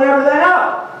screwing everything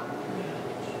up.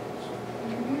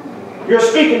 You're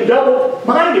speaking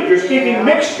double-minded. You're speaking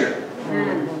mixture.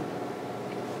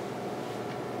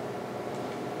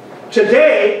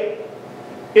 Today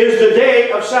is the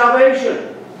day of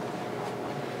salvation.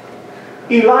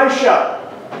 Elisha.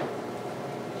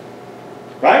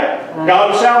 Right?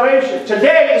 God of salvation.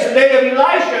 Today is the day of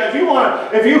Elisha. If you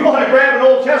want to grab an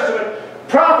Old Testament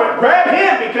prophet, grab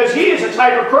him because he is a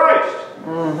type of Christ.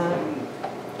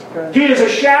 He is a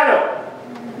shadow.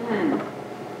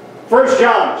 1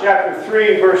 John chapter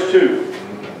 3 verse 2.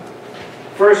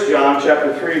 1 John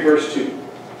chapter 3 verse 2.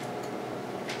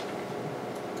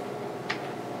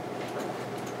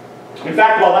 In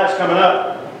fact, while that's coming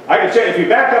up, I can tell you, if you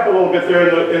back up a little bit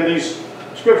there in these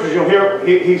scriptures, you'll hear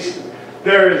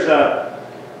there is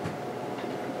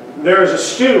a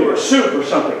stew or soup or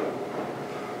something.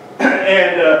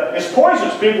 And it's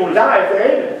poisonous. People would die if they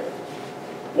ate it.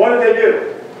 What did they do?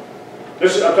 I'm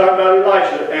talking about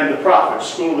Elisha and the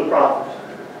prophets, school of the prophets.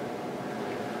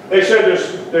 They said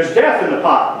there's death in the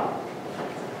pot.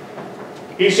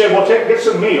 He said, well, get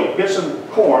some meal, get some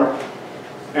corn,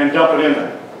 and dump it in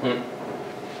there.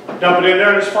 Dump it in there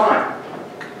and it's fine.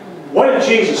 What did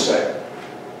Jesus say?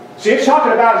 See, it's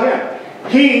talking about him.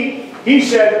 He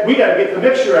said, we got to get the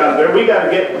mixture out of there. We got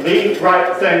to get the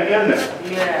right thing in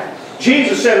there. Yeah.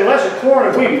 Jesus said, unless a corn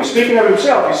of wheat, speaking of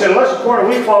himself, he said, unless a corn of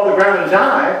wheat fall to the ground and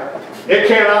die, it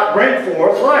cannot bring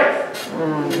forth life.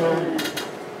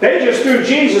 They just threw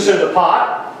Jesus in the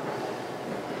pot,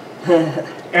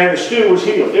 and the stew was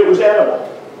healed. It was edible.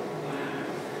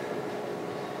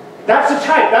 That's the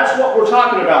type. That's what we're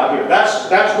talking about here.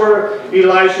 That's where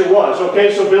Elisha was.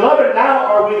 Okay, so beloved, now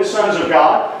are we the sons of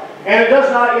God, and it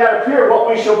does not yet appear what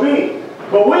we shall be.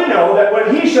 But we know that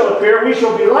when He shall appear, we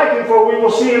shall be like Him, for we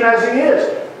will see Him as He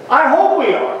is. I hope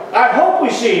we are. I hope we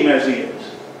see Him as He is.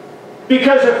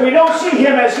 Because if we don't see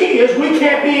Him as He is, we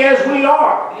can't be as we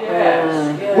are.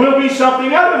 Yes. We'll be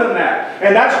something other than that.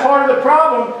 And that's part of the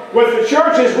problem with the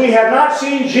church is we have not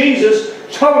seen Jesus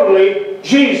totally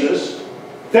Jesus.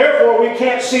 Therefore, we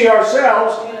can't see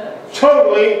ourselves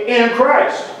totally in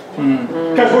Christ.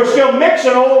 Because we're still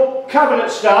mixing old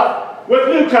covenant stuff with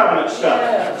new covenant stuff.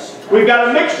 Yes. We've got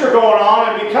a mixture going on,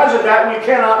 and because of that, we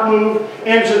cannot move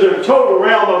into the total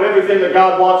realm of everything that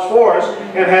God wants for us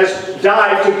and has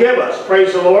died to give us.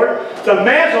 Praise the Lord. The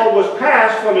mantle was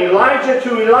passed from Elijah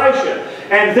to Elisha,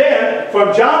 and then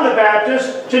from John the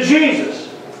Baptist to Jesus.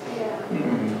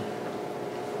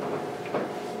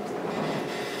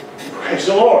 Praise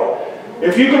the Lord.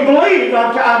 If you can believe,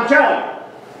 I'm telling you,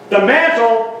 the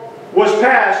mantle was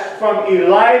passed from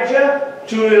Elijah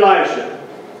to Elisha.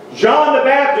 John the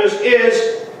Baptist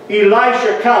is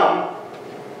Elisha come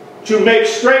to make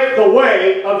straight the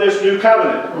way of this new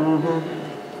covenant.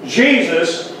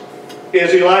 Jesus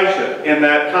is Elisha in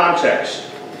that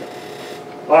context.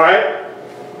 Alright?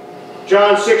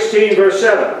 John 16 verse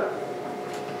 7.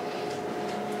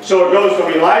 So it goes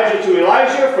from Elijah to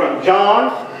Elisha, from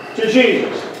John to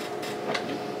Jesus.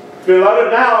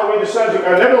 Beloved, now are we the sons of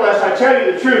God. Nevertheless, I tell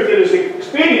you the truth, it is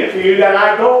expedient for you that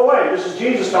I go away. This is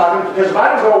Jesus talking, because if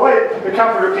I don't go away, the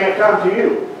Comforter can't come to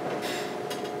you.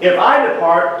 If I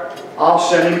depart, I'll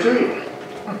send him to you.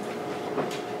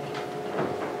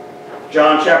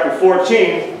 John chapter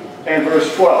 14 and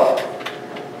verse 12.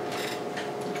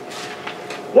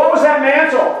 What was that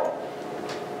mantle?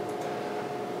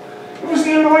 It was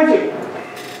the anointing.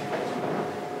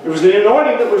 It was the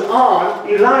anointing that was on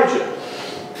Elijah.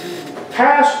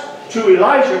 Passed to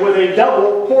Elijah with a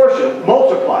double portion,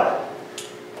 multiplied.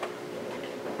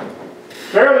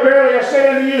 Verily, verily, I say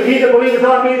unto you, he that believeth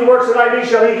on me, the works that I do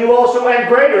shall he do also, and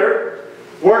greater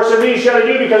works than these shall he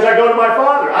do, because I go to my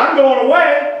Father. I'm going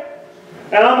away,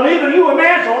 and I'm leaving you a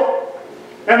mantle,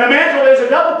 and the mantle is a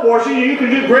double portion, and you can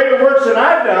do greater works than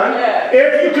I've done,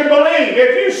 if you can believe,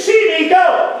 if you see me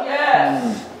go.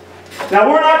 Yes. Now,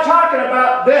 we're not talking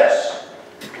about this.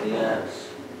 Yes.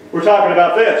 We're talking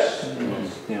about this.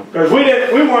 Because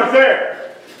we weren't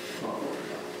there.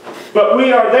 But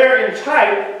we are there in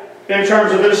type in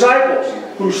terms of the disciples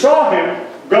who saw him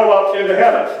go up into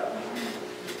heaven.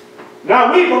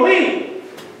 Now we believe.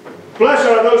 Blessed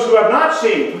are those who have not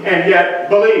seen and yet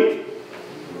believe.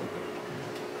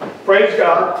 Praise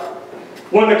God.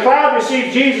 When the cloud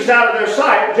received Jesus out of their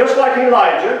sight, just like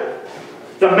Elijah,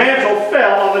 the mantle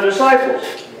fell on the disciples.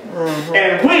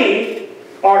 And we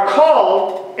are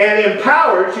called and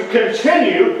empowered to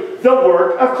continue the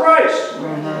work of Christ.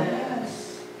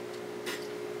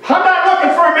 I'm not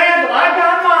looking for a mantle. I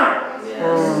got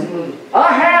mine.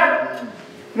 I have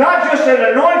not just an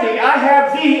anointing, I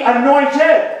have the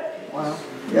anointed. Wow.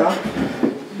 Yeah.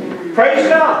 Praise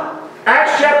God.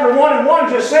 Acts chapter 1 and 1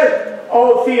 just says,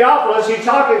 oh, Theophilus, he's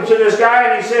talking to this guy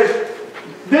and he says,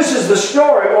 this is the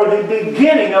story or the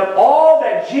beginning of all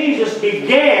that Jesus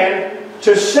began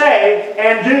to say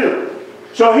and do.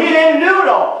 So he didn't do it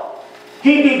all.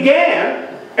 He began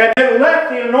and then left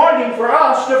the anointing for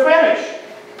us to finish.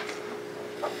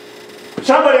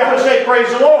 Somebody ought to say, praise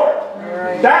the Lord.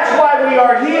 Right. That's why we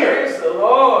are here. Praise the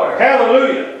Lord.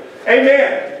 Hallelujah.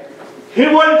 Amen. He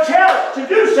wouldn't tell us to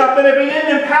do something if he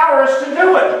didn't empower us to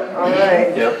do it. All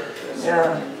right. Yep.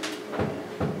 Yeah.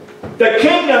 The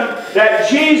kingdom that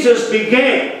Jesus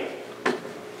began.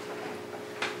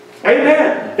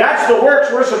 Amen. That's the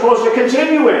works we're supposed to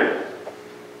continue in.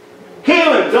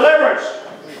 Healing, deliverance,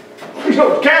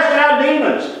 casting out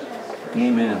demons.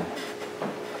 Amen.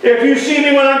 If you see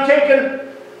me when I'm taken,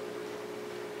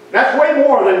 that's way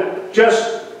more than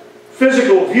just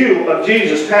physical view of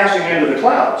Jesus passing into the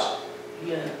clouds.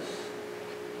 Yes.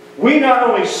 We not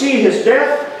only see his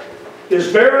death,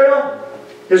 his burial,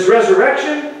 his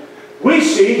resurrection, we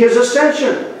see his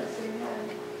ascension.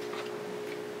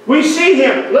 We see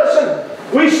him, listen,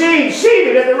 we see him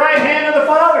seated at the right hand of the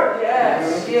Father.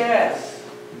 Yes, yes.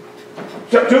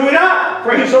 So, do we not?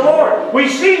 Praise the Lord. We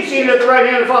see him seated at the right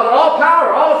hand of the Father. All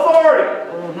power, all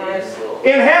authority. Yes, Lord.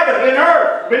 In heaven, in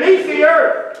earth, beneath the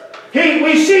earth.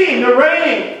 We see him, the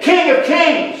reigning King of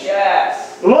kings.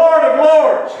 Yes. Lord of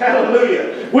lords.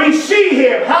 Hallelujah. We see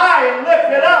him high and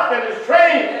lifted up, and his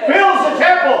train fills the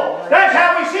temple. That's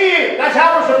how we see him. That's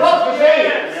how we're supposed to see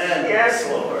him. Yes,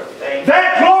 Lord. Thank you.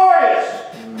 That glorious,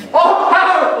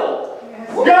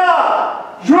 all-powerful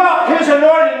God dropped his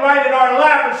anointing right in our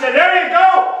lap and said, there you go.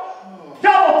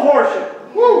 Double portion.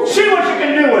 Woo. See what you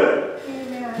can do with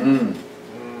it.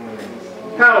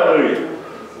 Hallelujah.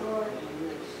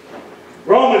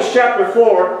 Romans chapter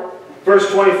 4,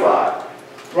 verse 25.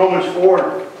 Romans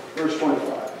 4, verse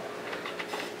 25.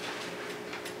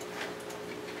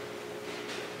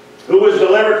 Who was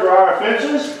delivered for our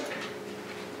offenses?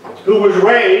 Who was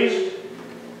raised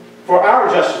for our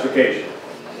justification?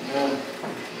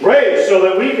 Raised so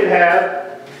that we could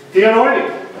have the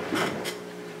anointing.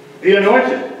 The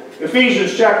anointed.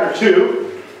 Ephesians chapter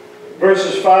 2,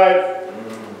 verses 5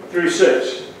 through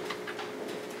 6.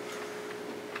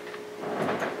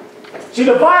 See,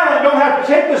 the violent don't have to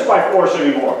take this by force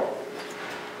anymore.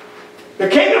 The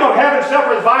kingdom of heaven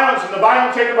suffers violence, and the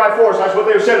violent take it by force. That's what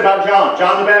they said about John.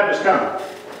 John the Baptist coming.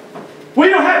 We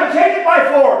don't have to take it by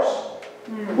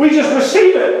force. We just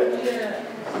receive it.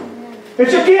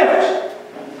 It's a gift.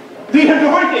 The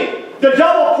anointing. The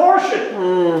double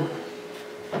portion.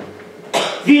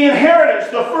 The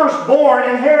inheritance. The firstborn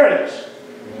inheritance.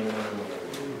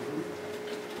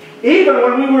 Even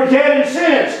when we were dead in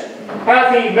sins,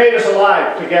 hath he made us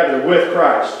alive together with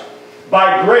Christ.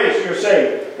 By grace you're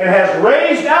saved. And has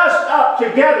raised us up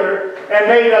together and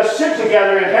made us sit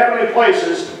together in heavenly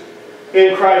places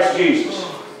in Christ Jesus.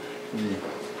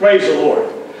 Praise the Lord.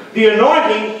 The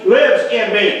anointing lives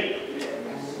in me.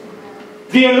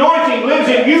 The anointing lives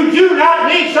in you. You do not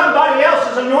need somebody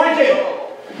else's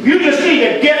anointing. You just need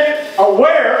to get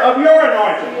aware of your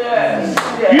anointing.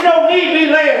 Yes. You don't need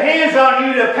me laying hands on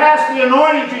you to pass the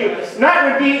anointing to you. And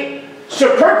that would be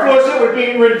superfluous, it would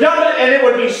be redundant, and it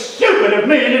would be stupid of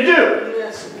me to do.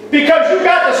 Because you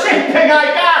got the same thing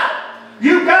I got.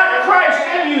 You got Christ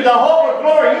in you, the hope of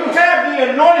glory. You have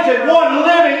the anointed one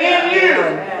living in you.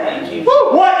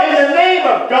 What in the name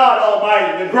of God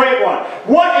Almighty, the Great One?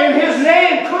 What in His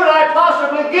name could I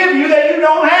possibly give you that you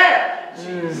don't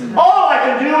have? All I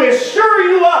can do is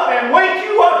stir you up and wake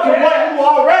you up to what you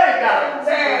already got.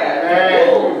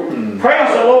 Praise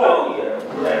the Lord.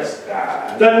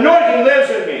 The anointing lives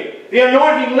in me. The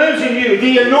anointing lives in you.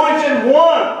 The anointed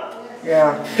one.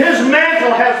 Yeah. His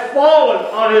mantle has fallen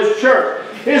on His church.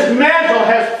 His mantle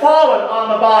has fallen on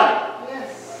the body.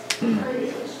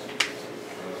 Yes.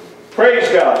 Praise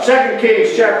God. 2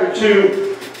 Kings chapter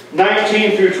 2,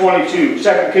 19 through 22.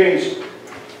 2 Kings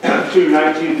 2,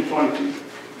 19 through 22.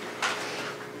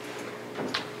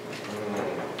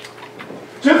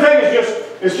 Two things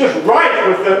is just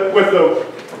right with the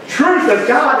truth of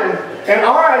God and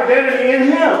our identity in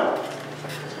Him.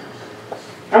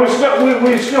 And we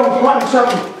still want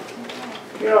something,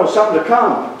 something to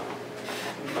come.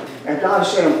 And God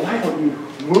is saying, why don't you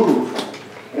move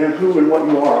in who and what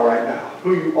you are right now,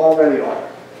 who you already are.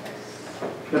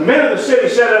 The men of the city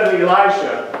said unto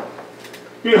Elisha,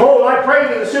 behold, I pray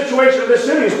that the situation of this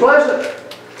city is pleasant,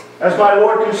 as my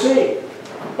Lord can see,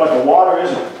 but the water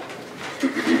isn't,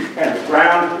 and the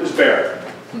ground is bare.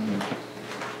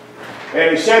 And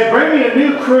he said, bring me a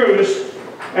new cruse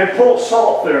and pull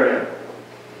salt therein.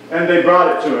 And they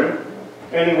brought it to him.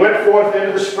 And he went forth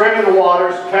into the spring of the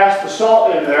waters, cast the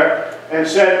salt in there, and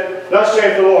said, thus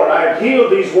saith the Lord, I have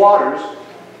healed these waters.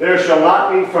 There shall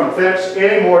not be from thence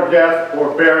any more death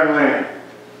or barren land.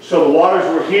 So the waters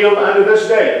were healed unto this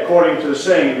day, according to the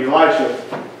saying of Elisha,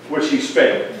 which he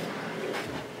spake.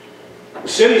 The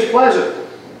city's pleasant,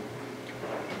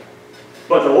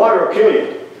 but the water will kill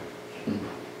you.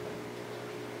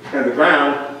 And the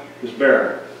ground is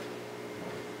barren.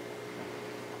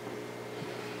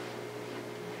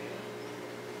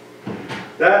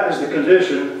 That is the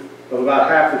condition of about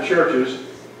half the churches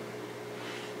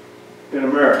in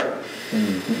America.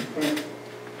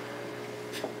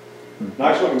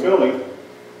 Nice looking building,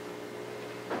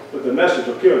 but the message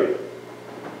will kill you.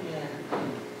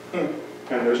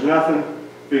 And there's nothing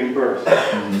being birthed.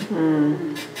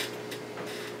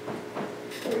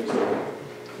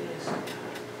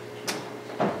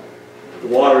 The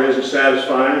water isn't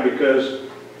satisfying because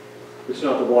it's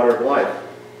not the water of life.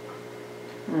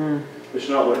 It's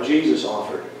not what Jesus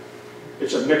offered.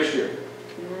 It's a mixture.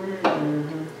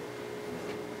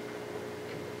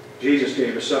 Jesus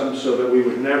gave us something so that we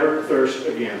would never thirst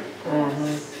again.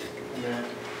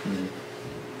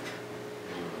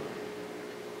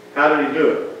 How did he do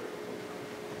it?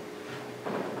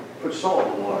 Put salt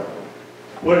in the water.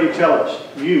 What did he tell us?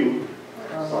 You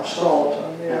are salt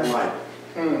and light.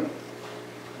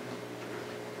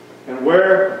 And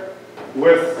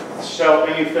wherewith shall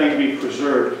anything be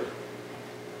preserved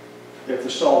if the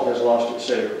salt has lost its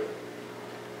savor?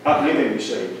 How can anything be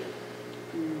saved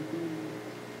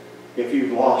if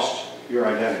you've lost your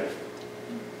identity?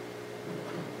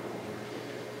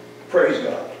 Praise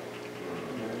God.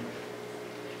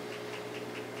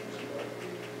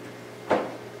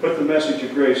 Put the message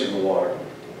of grace in the water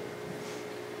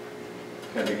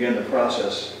and begin the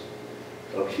process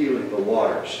of healing the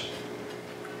waters.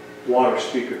 Water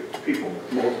speaker, people,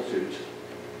 multitudes.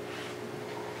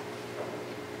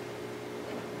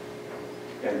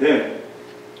 And then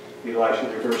Elisha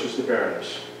reverses the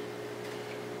barrenness.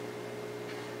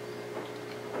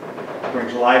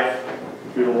 Brings life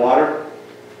through the water.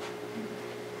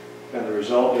 And the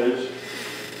result is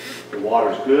the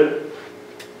water's good.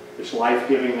 It's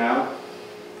life-giving now.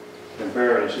 And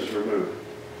barrenness is removed.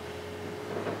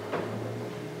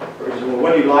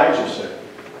 What did Elijah say?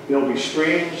 There'll be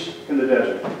streams in the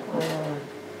desert.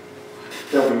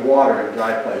 There'll be water in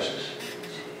dry places.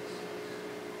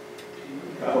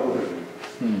 Hallelujah.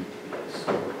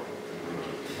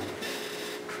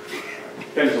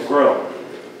 Things will grow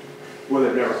where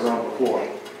they've never grown before.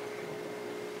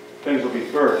 Things will be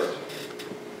birthed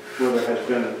where there has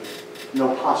been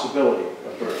no possibility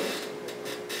of birth.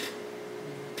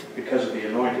 Because of the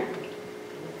anointing.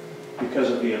 Because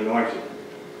of the anointing.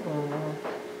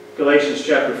 Galatians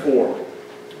chapter 4,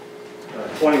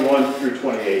 21 through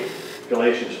 28.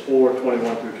 Galatians 4,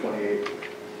 21 through 28.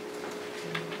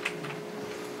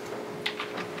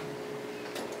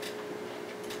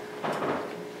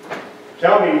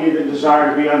 Tell me, ye that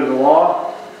desire to be under the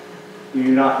law, do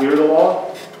you not hear the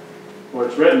law? For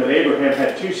it's written that Abraham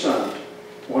had two sons,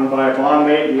 one by a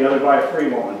bondmaid and the other by a free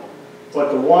woman.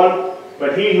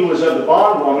 But he who was of the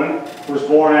bondwoman was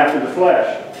born after the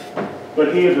flesh,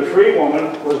 but he of the free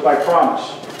woman was by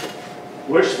promise.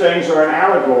 Which things are an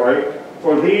allegory,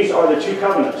 for these are the two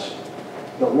covenants.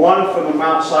 The one from the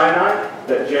Mount Sinai,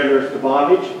 that gendereth to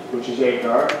bondage, which is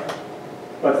Agar.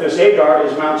 But this Agar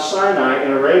is Mount Sinai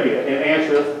in Arabia, and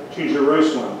answereth to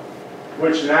Jerusalem,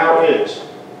 which now is,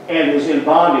 and is in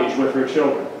bondage with her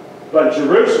children. But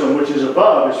Jerusalem, which is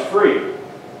above, is free,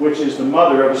 which is the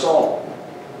mother of us all.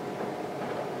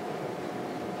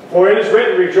 For it is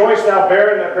written, Rejoice, thou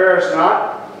barren that bearest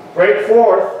not, break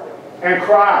forth and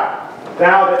cry,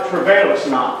 thou that travailest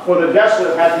not. For the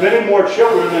desolate hath many more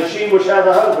children than she which hath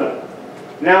a husband.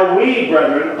 Now we,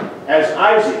 brethren, as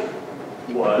Isaac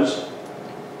was,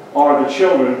 are the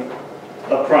children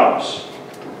of promise.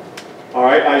 All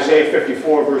right, Isaiah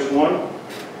 54, verse 1.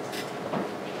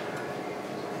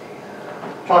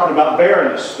 Talking about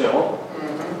barrenness still.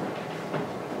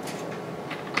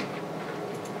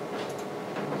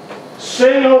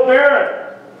 Sing, O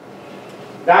barren,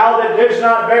 thou that didst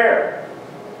not bear.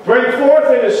 Break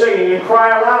forth into singing and cry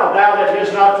aloud, thou that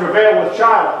didst not travail with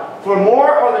child. For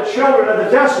more are the children of the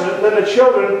desolate than the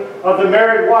children of the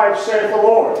married wife, saith the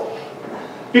Lord.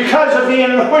 Because of the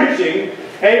anointing,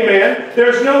 amen,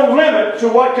 there's no limit to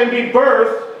what can be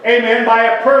birthed, amen, by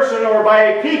a person or by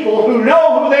a people who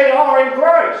know who they are in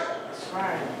Christ. That's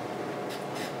right.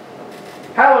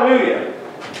 Hallelujah.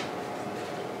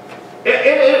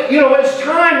 It's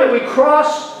time that we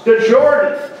cross the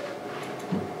Jordan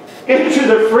into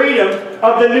the freedom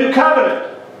of the new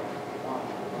covenant.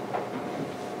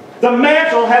 The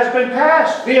mantle has been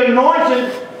passed. The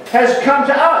anointed has come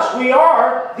to us. We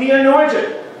are the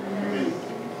anointed.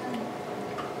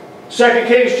 2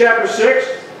 Kings chapter 6,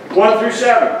 1 through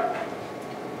 7.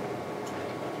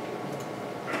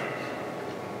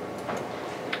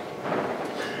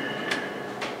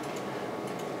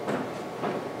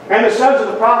 And the sons of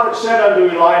the prophets said unto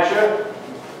Elisha,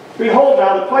 Behold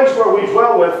now, the place where we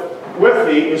dwell with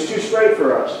thee is too strait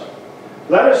for us.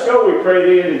 Let us go, we pray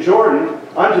thee, unto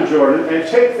Jordan, and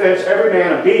take thence every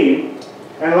man a beam,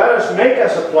 and let us make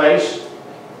us a place,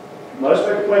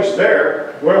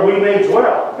 there, where we may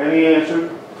dwell. And he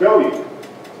answered, Go ye.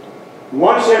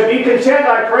 One said, Be content,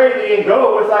 I pray thee, and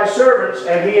go with thy servants.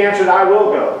 And he answered, I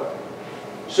will go.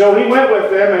 So he went with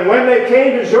them, and when they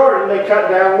came to Jordan, they cut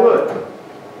down wood.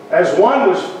 As one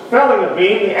was felling a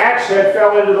beam, the axe head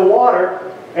fell into the water,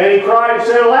 and he cried and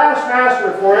said, Alas,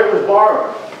 master, for it was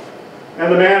borrowed.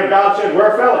 And the man of God said,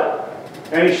 Where fell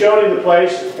it? And he showed him the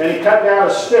place, and he cut down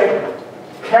a stick,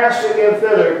 cast it in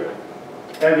thither,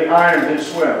 and the iron did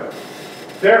swim.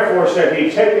 Therefore said he,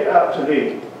 Take it up to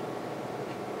thee.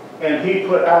 And he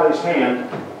put out his hand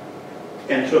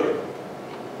and took it.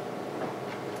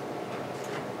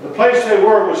 The place they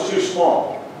were was too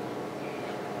small.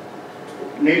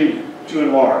 Needed to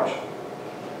enlarge.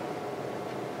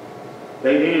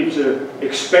 They needed to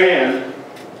expand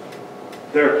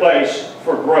their place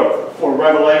for growth, for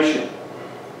revelation.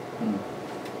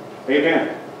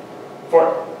 Amen.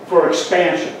 For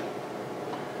expansion.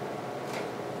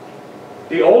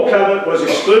 The Old Covenant was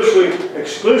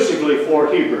exclusively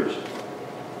for Hebrews.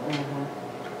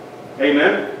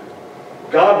 Amen.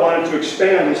 God wanted to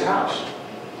expand His house,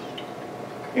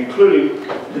 including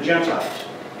the Gentiles.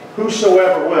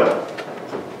 Whosoever will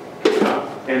come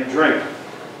and drink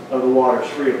of the waters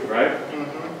freely, right?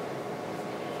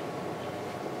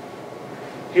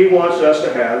 He wants us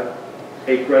to have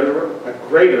a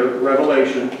greater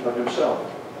revelation of Himself.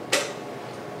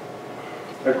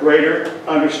 A greater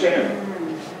understanding.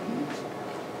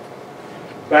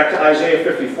 Back to Isaiah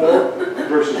 54,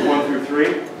 verses 1 through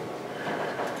 3.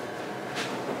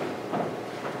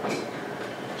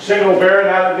 Sing, O barren,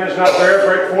 thou that didst not bear,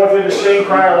 break forth into sing,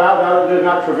 cry aloud, thou that didst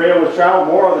not travail with child.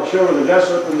 More are the children of the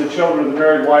desolate than the children of the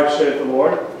married wife, saith the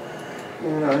Lord.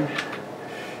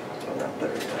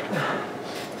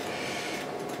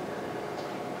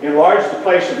 Enlarge the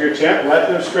place of your tent, let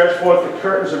them stretch forth the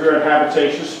curtains of your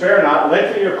habitation. Spare not,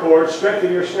 lengthen your cords,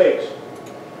 strengthen your stakes.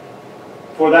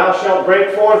 For thou shalt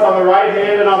break forth on the right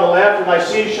hand and on the left, and thy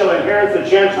seed shall inherit the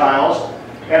Gentiles,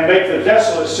 and make the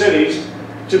desolate cities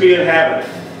to be inhabited.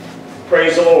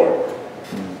 Praise the Lord.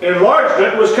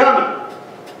 Enlargement was coming.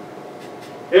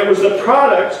 It was the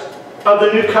product of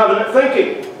the new covenant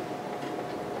thinking.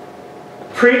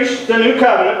 Preach the new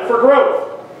covenant for growth.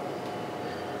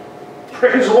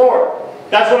 Praise the Lord.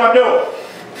 That's what I'm doing.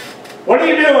 What are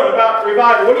you doing about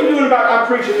revival? What are you doing about I'm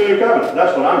preaching the new covenant?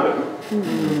 That's what I'm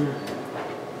doing.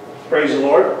 Praise the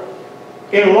Lord.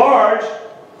 Enlarge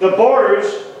the borders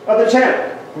of the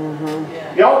tent.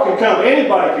 Y'all can come.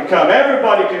 Anybody can come.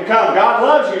 Everybody can come. God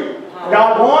loves you.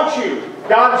 God wants you.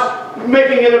 God's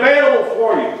making it available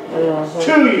for you.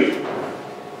 To you.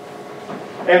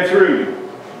 and through you.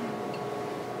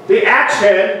 The axe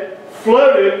head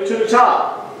floated to the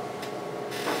top.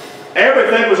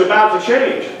 Everything was about to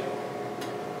change.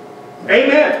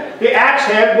 Amen. The axe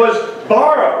head was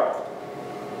borrowed.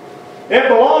 It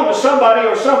belonged to somebody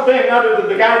or something other than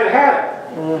the guy that had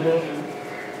it.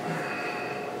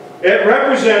 It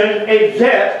represented a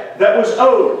debt that was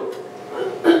owed.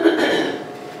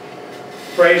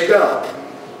 Praise God.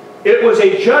 It was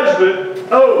a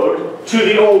judgment owed to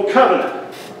the old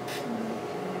covenant.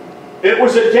 It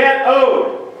was a debt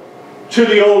owed to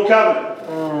the old covenant.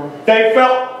 They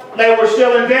felt they were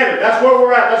still indebted. That's where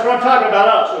we're at. That's what I'm talking about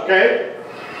us, okay?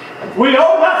 We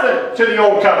owe nothing to the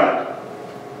old covenant.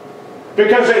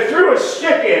 Because they threw a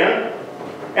stick in,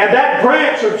 and that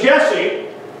branch of Jesse,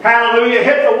 hallelujah,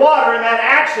 hit the water, and that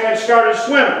axe head started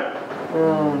swimming.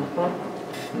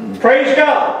 Praise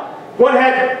God. What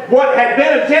had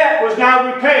been a debt was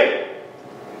now repaid.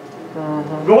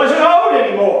 It wasn't owed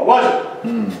anymore, was it?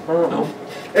 No.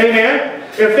 Amen.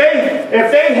 If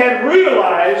they had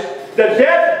realized the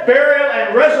death, burial,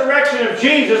 and resurrection of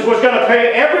Jesus was going to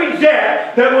pay every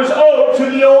debt that was owed to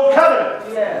the old covenant.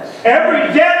 Yes.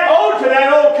 Every debt owed to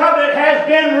that old covenant has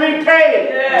been repaid.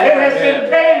 Yes. It has been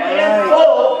paid in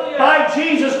full by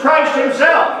Jesus Christ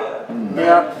Himself.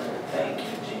 Yeah. Thank you,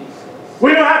 Jesus.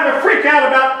 We don't have to freak out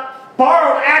about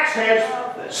borrowed axe heads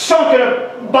sunk in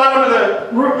the bottom of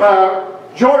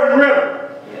the Jordan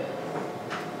River.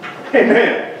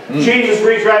 Amen. Jesus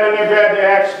reached right in there, grabbed the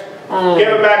axe, give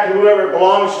it back to whoever it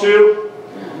belongs to.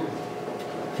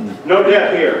 No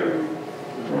debt here.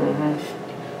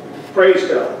 Praise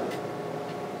God.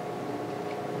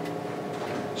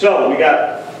 So we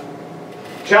got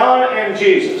John and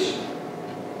Jesus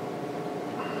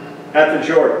at the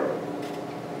Jordan.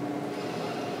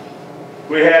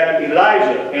 We had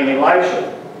Elijah and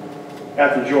Elisha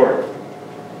at the Jordan.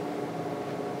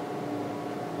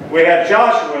 We had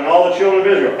Joshua and all the children of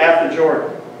Israel at the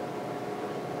Jordan.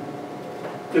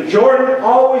 The Jordan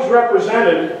always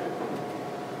represented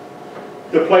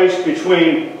the place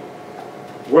between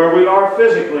where we are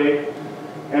physically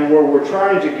and where we're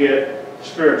trying to get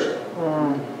spiritually.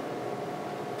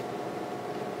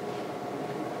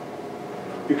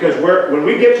 Because when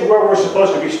we get to where we're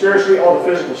supposed to be spiritually, all the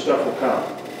physical stuff will come.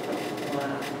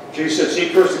 Jesus said,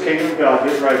 seek first the kingdom of God,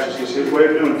 His righteousness, His way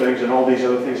of doing things, and all these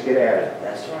other things get added.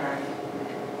 That's right.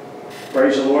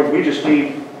 Praise the Lord. We just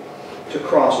need to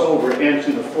cross over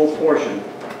into the full portion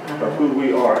of who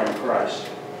we are in Christ.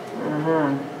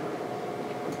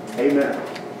 Amen.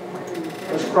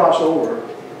 Let's cross over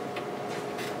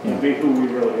and be who we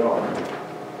really are.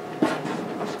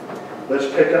 Let's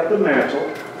pick up the mantle.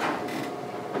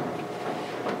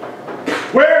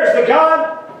 Where is the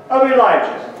God of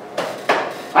Elijah?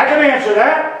 I can answer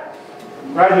that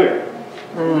right here.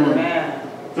 Amen.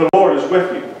 The Lord is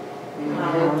with you.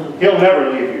 He'll never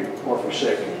leave you or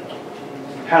forsake you.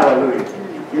 Hallelujah.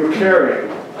 You're carrying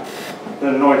the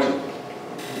anointed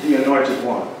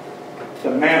one.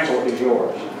 The mantle is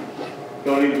yours.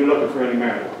 Don't need to be looking for any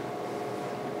mantle.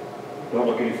 Don't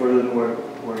look any further than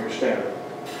where you're standing.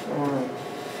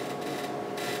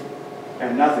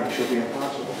 And nothing shall be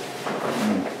impossible.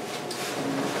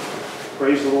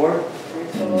 Praise the Lord.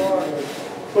 Praise the Lord.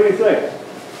 What do you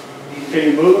think? Can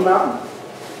you move a mountain?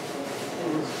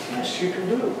 Yes, you can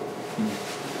do.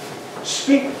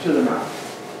 Speak to the mountain.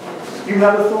 You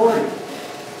have authority.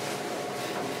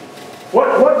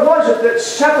 What was it that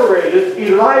separated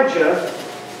Elijah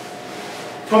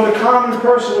from the common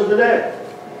person of the day?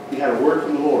 He had a word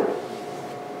from the Lord.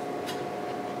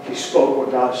 He spoke what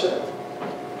God said.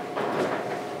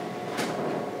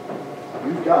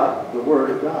 You've got the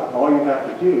Word of God. All you have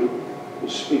to do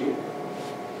is speak it.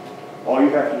 All you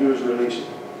have to do is release it.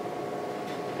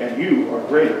 And you are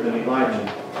greater than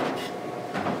Elijah.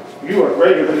 You are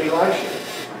greater than Elisha.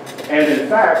 And in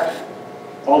fact,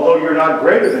 although you're not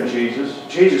greater than Jesus,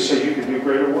 Jesus said you can do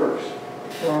greater works.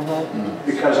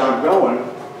 Because I'm going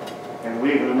and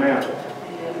leaving a mantle.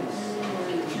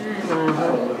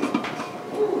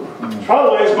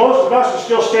 Probably as most of us are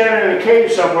still standing in a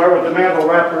cave somewhere with the mantle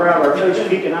wrapped around our face,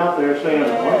 peeking out there saying,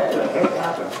 what the heck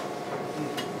happened?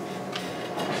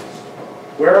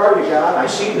 Where are you, God? I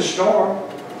see the storm.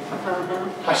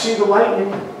 I see the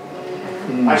lightning.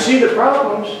 I see the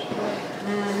problems.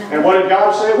 And what did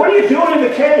God say? What are you doing in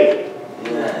the cave?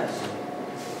 Yes.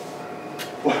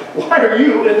 Why are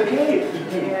you in the cave?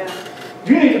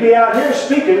 You need to be out here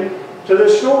speaking to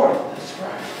this storm. That's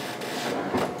right.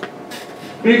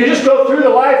 You can just go through the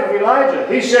life of Elijah.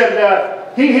 He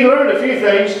said, he learned a few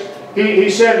things. He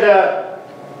said,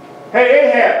 hey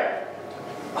Ahab,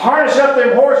 harness up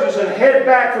them horses and head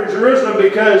back for Jerusalem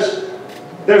because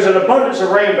There's an abundance of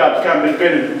rain about to come. It's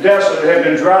been desolate, it had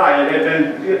been dry, it had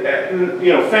been,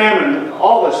 you know, famine,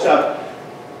 all this stuff.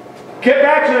 Get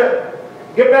back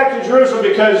to Jerusalem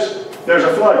because there's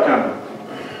a flood coming.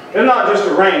 It's not just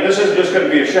a rain. This isn't just going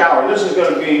to be a shower. This is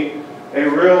going to be a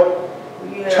real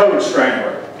toad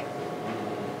strangler.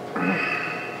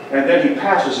 And then he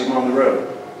passes him on the road.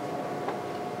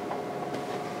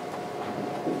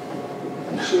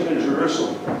 You see it in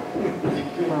Jerusalem.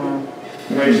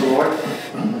 Praise the Lord.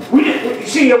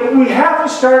 We have to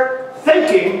start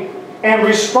thinking and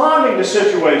responding to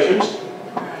situations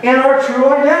in our true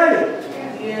identity.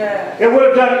 Yeah. It would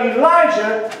have done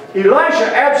Elisha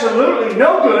absolutely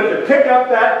no good to pick up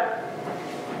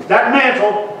that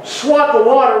mantle, swat the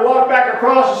water, walk back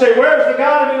across and say, "Where's the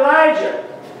God of Elijah?"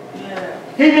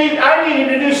 Yeah. I need him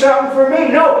to do something for me.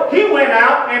 No, he went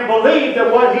out and believed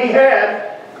that what he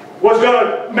had was going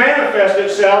to manifest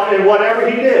itself in whatever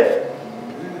he did.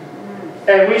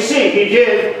 And we see he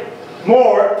did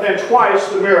more than twice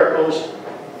the miracles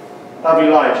of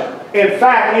Elijah. In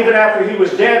fact, even after he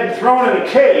was dead and thrown in a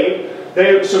cave,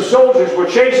 some soldiers were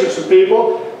chasing some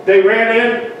people. They ran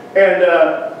in and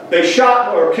they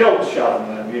shot him,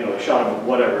 you know, shot him with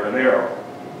whatever, an arrow.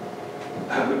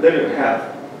 But they didn't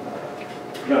have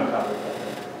gunpowder back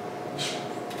then.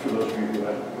 For those of you who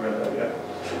haven't read that yet.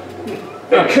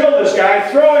 They kill this guy,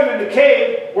 throw him in the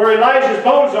cave where Elijah's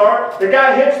bones are. The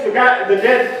guy hits the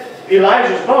dead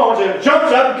Elijah's bones and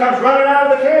jumps up and comes running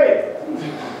out of the cave.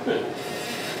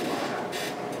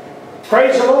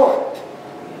 Praise the Lord.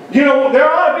 You know, we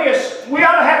ought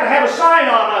to have a sign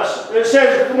on us that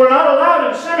says we're not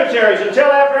allowed in cemeteries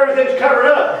until after everything's covered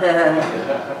up.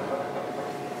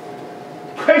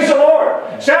 Praise the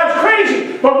Lord. Sounds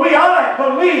crazy, but we ought to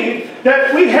believe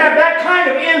that we have that kind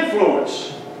of influence.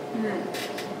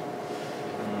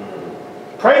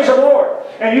 Praise the Lord.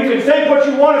 And you can think what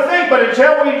you want to think, but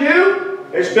until we do,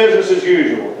 it's business as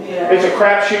usual. Yeah. It's a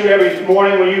crapshoot every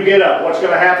morning when you get up. What's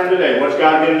going to happen today? What's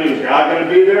God going to do? Is God going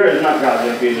to be there or is not God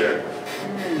going to be there?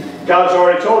 God's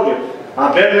already told you.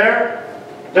 I've been there,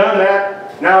 done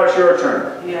that, now it's your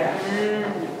turn.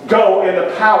 Yeah. Go in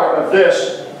the power of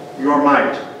this, your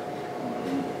might.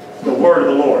 The word of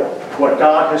the Lord. What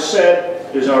God has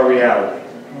said is our reality.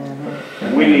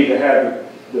 And we need to have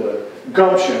the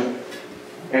gumption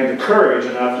and the courage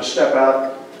enough to step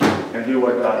out and do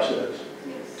what God says.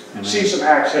 Amen. See some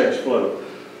axe heads float.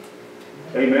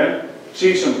 Amen.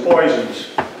 See some poisons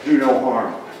do no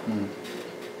harm.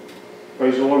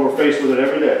 Praise the Lord, we're faced with it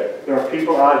every day. There are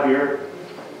people out here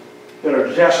that are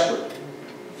desperate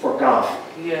for God.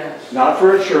 Yes. Not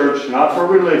for a church, not for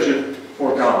religion,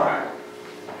 for God.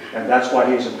 And that's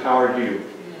why He's empowered you.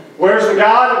 Where's the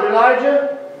God of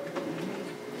Elijah?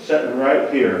 Sitting right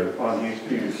here on these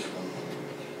pews.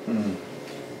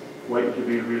 Waiting to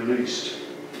be released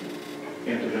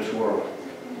into this world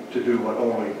to do what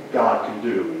only God can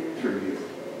do through you.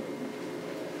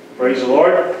 Praise the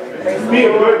Lord. Be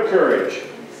of good courage.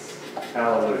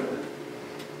 Hallelujah.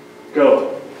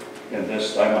 Go in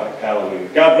this thy might. Hallelujah.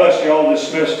 God bless you all.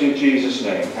 Dismissed in Jesus'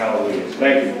 name. Hallelujah.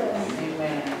 Thank you.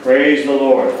 Amen. Praise the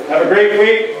Lord. Have a great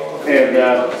week. And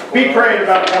be praying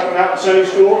about coming out in Sunday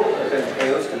school.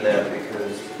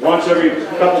 Once every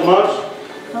couple months.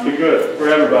 Be good for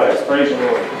everybody. Praise the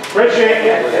Lord. Appreciate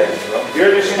you.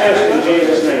 You're dismissed in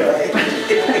Jesus' name.